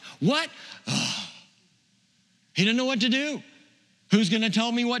dropped. What? Oh. He didn't know what to do. Who's going to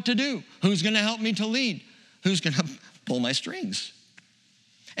tell me what to do? Who's going to help me to lead? Who's going to pull my strings?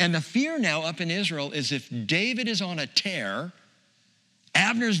 And the fear now up in Israel is if David is on a tear,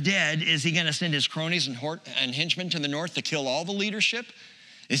 Abner's dead, is he going to send his cronies and henchmen to the north to kill all the leadership?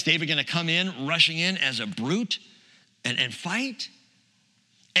 Is David going to come in, rushing in as a brute and fight?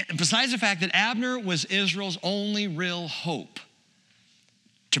 And besides the fact that Abner was Israel's only real hope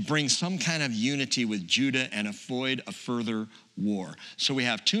to bring some kind of unity with Judah and avoid a further war. So we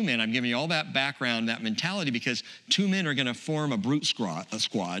have two men. I'm giving you all that background, that mentality, because two men are going to form a brute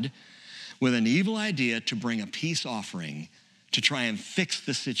squad with an evil idea to bring a peace offering to try and fix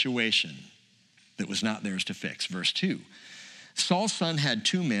the situation that was not theirs to fix. Verse 2, Saul's son had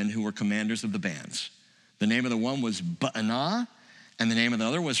two men who were commanders of the bands. The name of the one was Baanah, and the name of the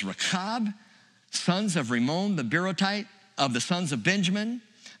other was Rechab, sons of Rimmon the Beerothite, of the sons of Benjamin.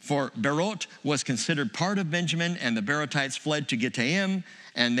 For Beeroth was considered part of Benjamin, and the Beerothites fled to Gittaim,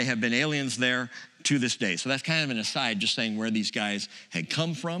 and they have been aliens there to this day. So that's kind of an aside, just saying where these guys had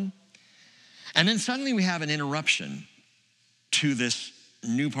come from. And then suddenly we have an interruption to this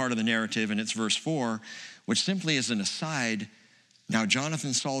new part of the narrative, and it's verse 4, which simply is an aside. Now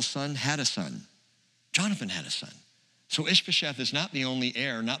Jonathan, Saul's son, had a son. Jonathan had a son. So Ishbosheth is not the only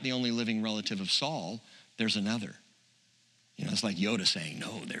heir, not the only living relative of Saul. There's another. You know, it's like Yoda saying,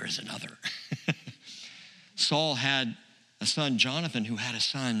 no, there is another. Saul had a son, Jonathan, who had a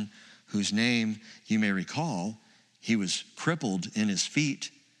son whose name you may recall. He was crippled in his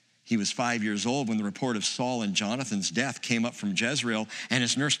feet. He was 5 years old when the report of Saul and Jonathan's death came up from Jezreel, and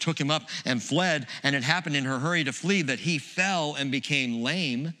his nurse took him up and fled, and it happened in her hurry to flee that he fell and became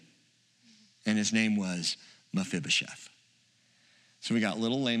lame, and his name was Mephibosheth. So we got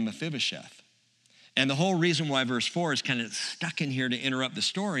little lame Mephibosheth. And the whole reason why verse 4 is kind of stuck in here to interrupt the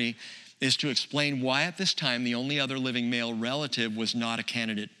story is to explain why at this time the only other living male relative was not a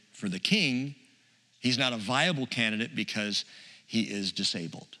candidate for the king. He's not a viable candidate because he is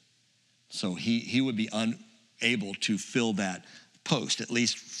disabled. So he would be unable to fill that post, at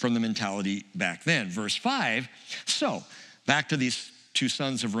least from the mentality back then. Verse 5, so back to these two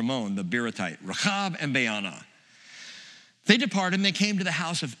sons of Rimmon, the Beerothite, Rechab and Baanah. They departed and they came to the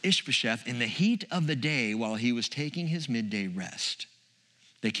house of Ishbosheth in the heat of the day while he was taking his midday rest.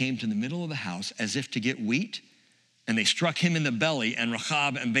 They came to the middle of the house as if to get wheat, and they struck him in the belly, and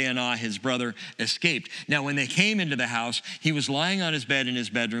Rechab and Baanah, his brother, escaped. Now, when they came into the house, he was lying on his bed in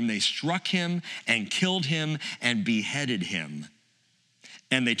his bedroom. They struck him and killed him and beheaded him.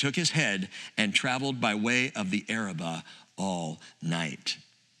 And they took his head and traveled by way of the Arabah all night.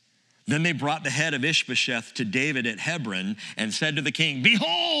 Then they brought the head of Ishbosheth to David at Hebron and said to the king,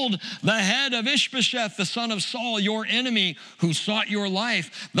 behold, the head of Ishbosheth, the son of Saul, your enemy, who sought your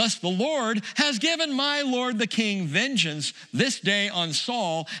life. Thus the Lord has given my lord the king vengeance this day on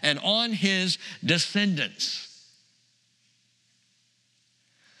Saul and on his descendants.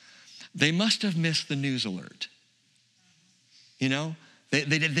 They must have missed the news alert. You know? They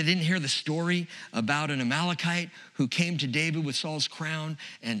didn't hear the story about an Amalekite who came to David with Saul's crown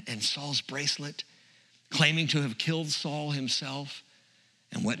and Saul's bracelet, claiming to have killed Saul himself.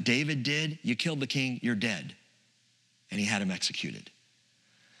 And what David did, you killed the king, you're dead. And he had him executed.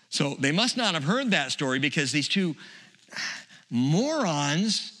 So they must not have heard that story because these two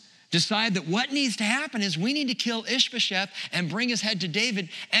morons decide that what needs to happen is we need to kill Ishbosheth and bring his head to David,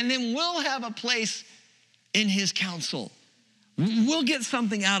 and then we'll have a place in his council. We'll get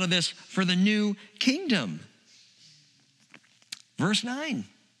something out of this for the new kingdom. Verse 9,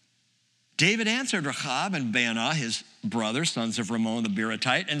 David answered Rechab and Baanah, his brothers, sons of Rimmon the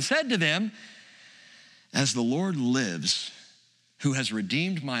Beerothite, and said to them, as the Lord lives, who has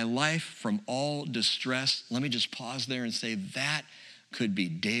redeemed my life from all distress. Let me just pause there and say that could be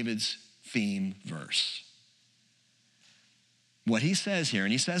David's theme verse. What he says here,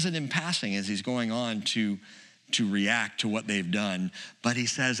 and he says it in passing as he's going on to react to what they've done. But he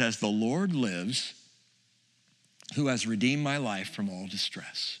says, as the Lord lives, who has redeemed my life from all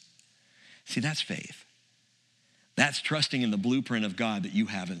distress. See, that's faith. That's trusting in the blueprint of God that you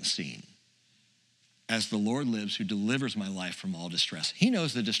haven't seen. As the Lord lives, who delivers my life from all distress. He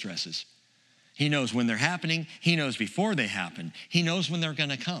knows the distresses. He knows when they're happening. He knows before they happen. He knows when they're going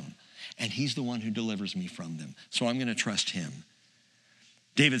to come. And he's the one who delivers me from them. So I'm going to trust him.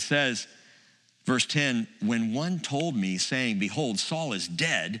 David says, verse 10, when one told me, saying, behold, Saul is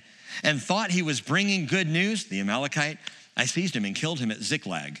dead, and thought he was bringing good news, the Amalekite, I seized him and killed him at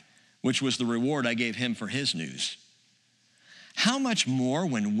Ziklag, which was the reward I gave him for his news. How much more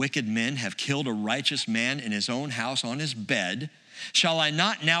when wicked men have killed a righteous man in his own house on his bed, shall I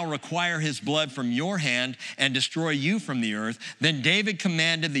not now require his blood from your hand and destroy you from the earth? Then David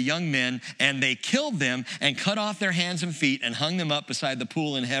commanded the young men, and they killed them and cut off their hands and feet and hung them up beside the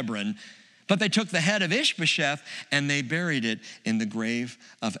pool in Hebron. But they took the head of Ishbosheth and they buried it in the grave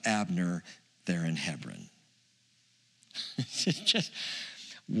of Abner there in Hebron. It's just,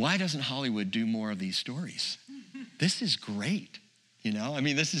 why doesn't Hollywood do more of these stories? This is great. You know, I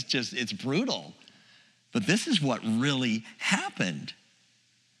mean, this is just, it's brutal. But this is what really happened.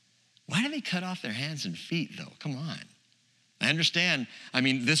 Why did they cut off their hands and feet, though? Come on. I understand. I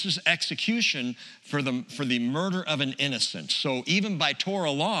mean, this is execution for the murder of an innocent. So even by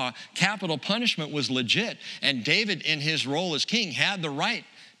Torah law, capital punishment was legit. And David, in his role as king, had the right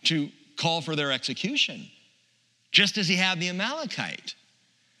to call for their execution, just as he had the Amalekite.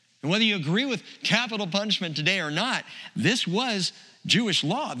 And whether you agree with capital punishment today or not, this was Jewish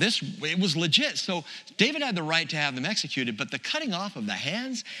law. It was legit. So David had the right to have them executed, but the cutting off of the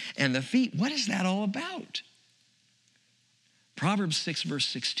hands and the feet, what is that all about? Proverbs 6, verse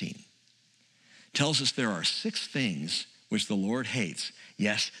 16 tells us there are 6 things which the Lord hates.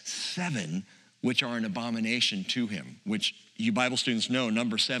 Yes, 7 which are an abomination to him, which you Bible students know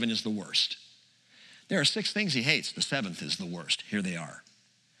number 7 is the worst. There are 6 things he hates. The 7th is the worst. Here they are.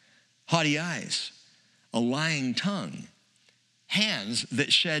 Haughty eyes, a lying tongue, hands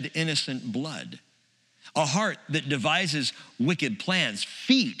that shed innocent blood, a heart that devises wicked plans,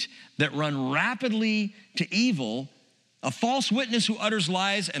 feet that run rapidly to evil, a false witness who utters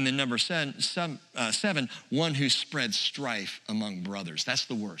lies, and then number 7, one who spreads strife among brothers. That's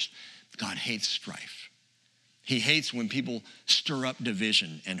the worst. God hates strife. He hates when people stir up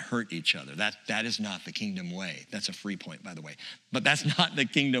division and hurt each other. That is not the kingdom way. That's a free point, by the way. But that's not the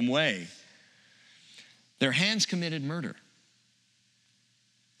kingdom way. Their hands committed murder,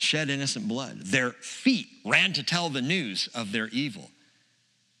 shed innocent blood. Their feet ran to tell the news of their evil.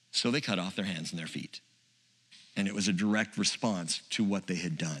 So they cut off their hands and their feet. And it was a direct response to what they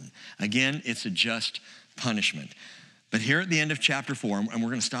had done. Again, it's a just punishment. But here at the end of chapter 4, and we're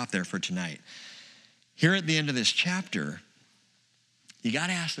going to stop there for tonight. Here at the end of this chapter, you got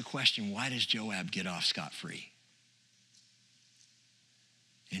to ask the question, why does Joab get off scot-free?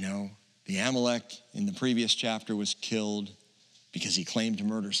 You know, the Amalek in the previous chapter was killed because he claimed to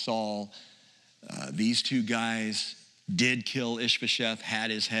murder Saul. These 2 guys did kill Ishbosheth,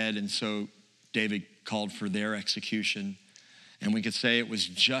 had his head, and so David called for their execution. And we could say it was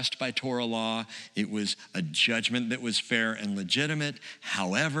just by Torah law. It was a judgment that was fair and legitimate.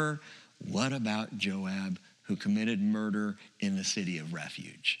 However, what about Joab, who committed murder in the city of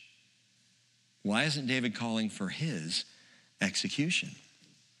refuge? Why isn't David calling for his execution?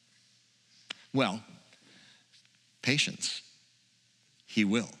 Well, patience. He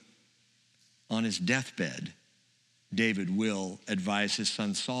will. On his deathbed, David will advise his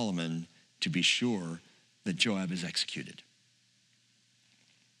son Solomon to be sure that Joab is executed.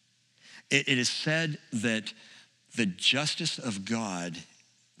 It is said that the justice of God,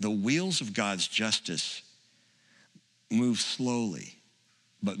 the wheels of God's justice, move slowly,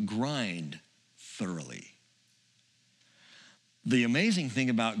 but grind thoroughly. The amazing thing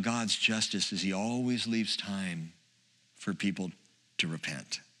about God's justice is he always leaves time for people to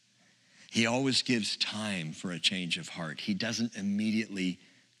repent. He always gives time for a change of heart. He doesn't immediately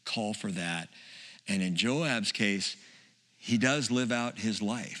call for that. And in Joab's case, he does live out his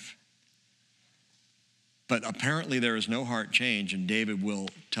life. But apparently there is no heart change, and David will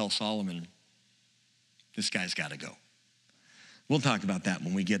tell Solomon, this guy's got to go. We'll talk about that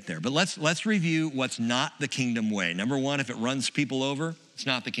when we get there. But let's review what's not the kingdom way. Number 1, if it runs people over, it's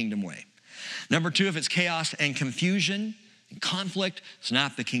not the kingdom way. Number 2, if it's chaos and confusion and conflict, it's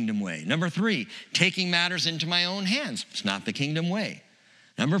not the kingdom way. Number 3, taking matters into my own hands, it's not the kingdom way.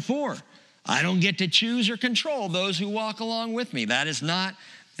 Number 4, I don't get to choose or control those who walk along with me. That is not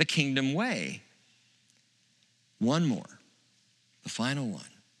the kingdom way. One more, the final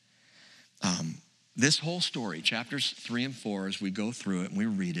one. This whole story, chapters 3 and 4, as we go through it and we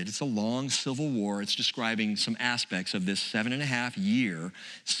read it, it's a long civil war. It's describing some aspects of this 7.5-year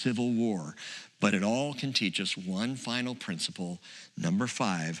civil war. But it all can teach us one final principle. Number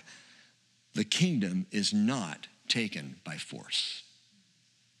 5, the kingdom is not taken by force.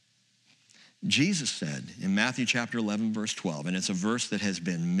 Jesus said in Matthew chapter 11, verse 12, and it's a verse that has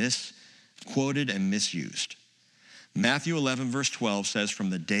been misquoted and misused. Matthew 11, verse 12 says, from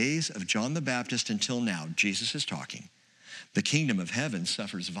the days of John the Baptist until now, Jesus is talking, the kingdom of heaven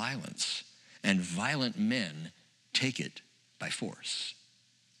suffers violence, and violent men take it by force.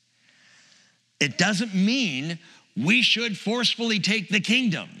 It doesn't mean we should forcefully take the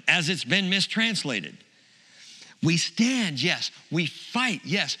kingdom, as it's been mistranslated. We stand, yes. We fight,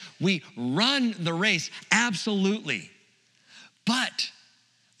 yes. We run the race, absolutely. But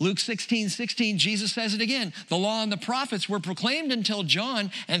Luke 16:16, Jesus says it again. The law and the prophets were proclaimed until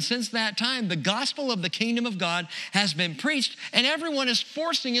John, and since that time, the gospel of the kingdom of God has been preached, and everyone is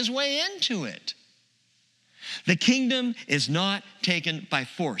forcing his way into it. The kingdom is not taken by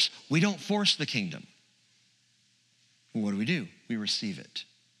force. We don't force the kingdom. Well, what do? We receive it.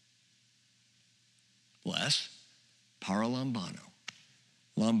 Bless, paralambano.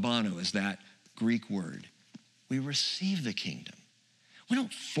 Lambano is that Greek word. We receive the kingdom. We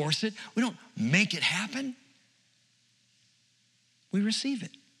don't force it. We don't make it happen. We receive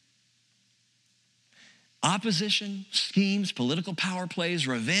it. Opposition, schemes, political power plays,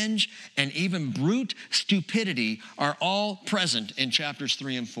 revenge, and even brute stupidity are all present in chapters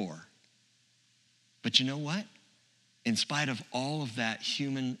 3 and 4. But you know what? In spite of all of that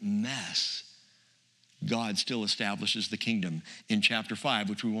human mess, God still establishes the kingdom. In chapter 5,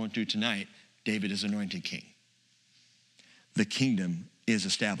 which we won't do tonight, David is anointed king. The kingdom is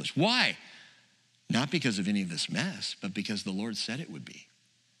established. Why? Not because of any of this mess, but because the Lord said it would be.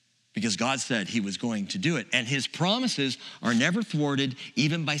 Because God said he was going to do it. And his promises are never thwarted,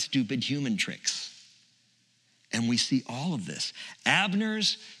 even by stupid human tricks. And we see all of this.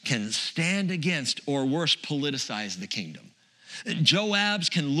 Abners can stand against, or worse, politicize the kingdom. Joabs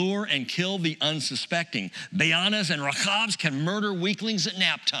can lure and kill the unsuspecting. Bayanas and Rechabs can murder weaklings at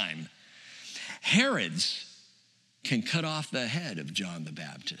nap time. Herods can cut off the head of John the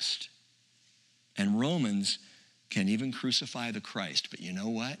Baptist. And Romans can even crucify the Christ. But you know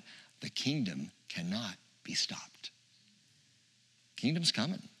what? The kingdom cannot be stopped. Kingdom's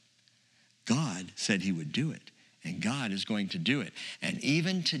coming. God said he would do it, and God is going to do it. And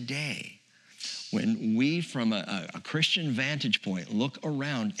even today, when we, from a Christian vantage point, look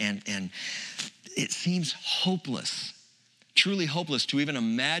around and it seems hopeless, truly hopeless to even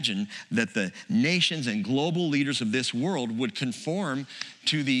imagine that the nations and global leaders of this world would conform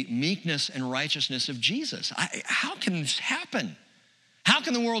to the meekness and righteousness of Jesus. How can this happen? How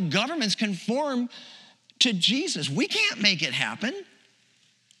can the world governments conform to Jesus? We can't make it happen.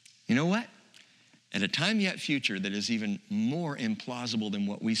 You know what? At a time yet future that is even more implausible than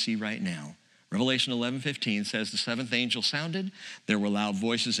what we see right now, Revelation 11:15 says, the seventh angel sounded. There were loud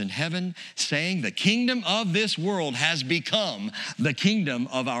voices in heaven saying, the kingdom of this world has become the kingdom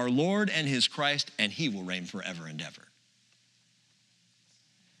of our Lord and his Christ, and he will reign forever and ever.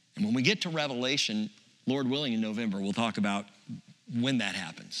 And when we get to Revelation, Lord willing, in November, we'll talk about when that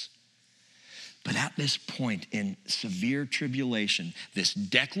happens. But at this point in severe tribulation, this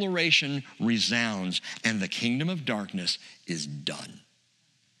declaration resounds, and the kingdom of darkness is done.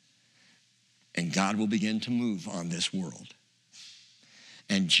 And God will begin to move on this world.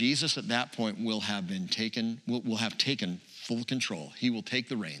 And Jesus at that point will have taken full control. He will take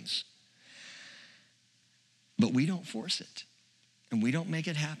the reins. But we don't force it, and we don't make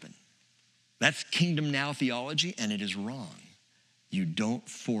it happen. That's kingdom now theology, and it is wrong. You don't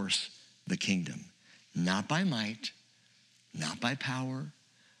force the kingdom, not by might, not by power,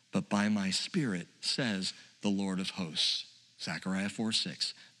 but by my spirit, says the Lord of hosts. Zechariah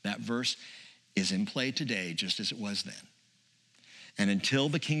 4:6. That verse is in play today just as it was then. And until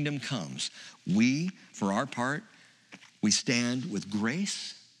the kingdom comes, we, for our part, we stand with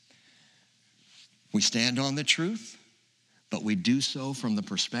grace. We stand on the truth, but we do so from the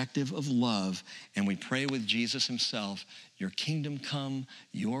perspective of love, and we pray with Jesus himself, your kingdom come,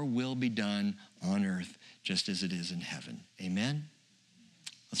 your will be done on earth just as it is in heaven. Amen?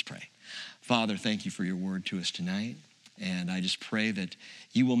 Let's pray. Father, thank you for your word to us tonight, and I just pray that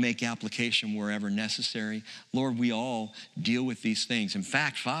you will make application wherever necessary. Lord, we all deal with these things. In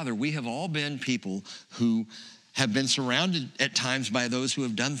fact, Father, we have all been people who have been surrounded at times by those who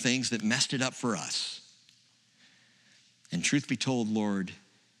have done things that messed it up for us. And truth be told, Lord,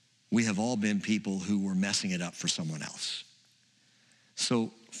 we have all been people who were messing it up for someone else.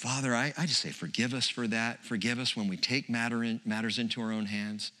 So, Father, I just say forgive us for that. Forgive us when we take matters into our own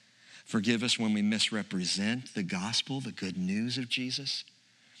hands. Forgive us when we misrepresent the gospel, the good news of Jesus.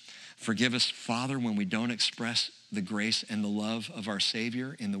 Forgive us, Father, when we don't express the grace and the love of our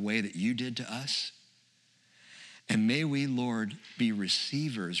Savior in the way that you did to us. And may we, Lord, be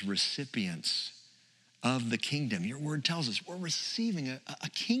receivers, recipients of the kingdom. Your word tells us we're receiving a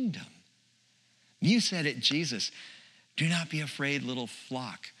kingdom. You said it, Jesus, do not be afraid, little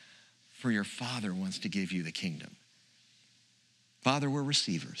flock, for your Father wants to give you the kingdom. Father, we're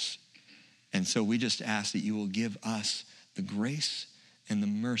receivers. And so we just ask that you will give us the grace and the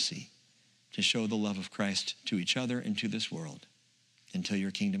mercy to show the love of Christ to each other and to this world until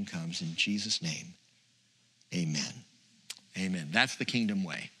your kingdom comes. In Jesus' name, amen. Amen. That's the kingdom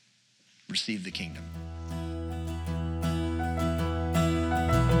way. Receive the kingdom.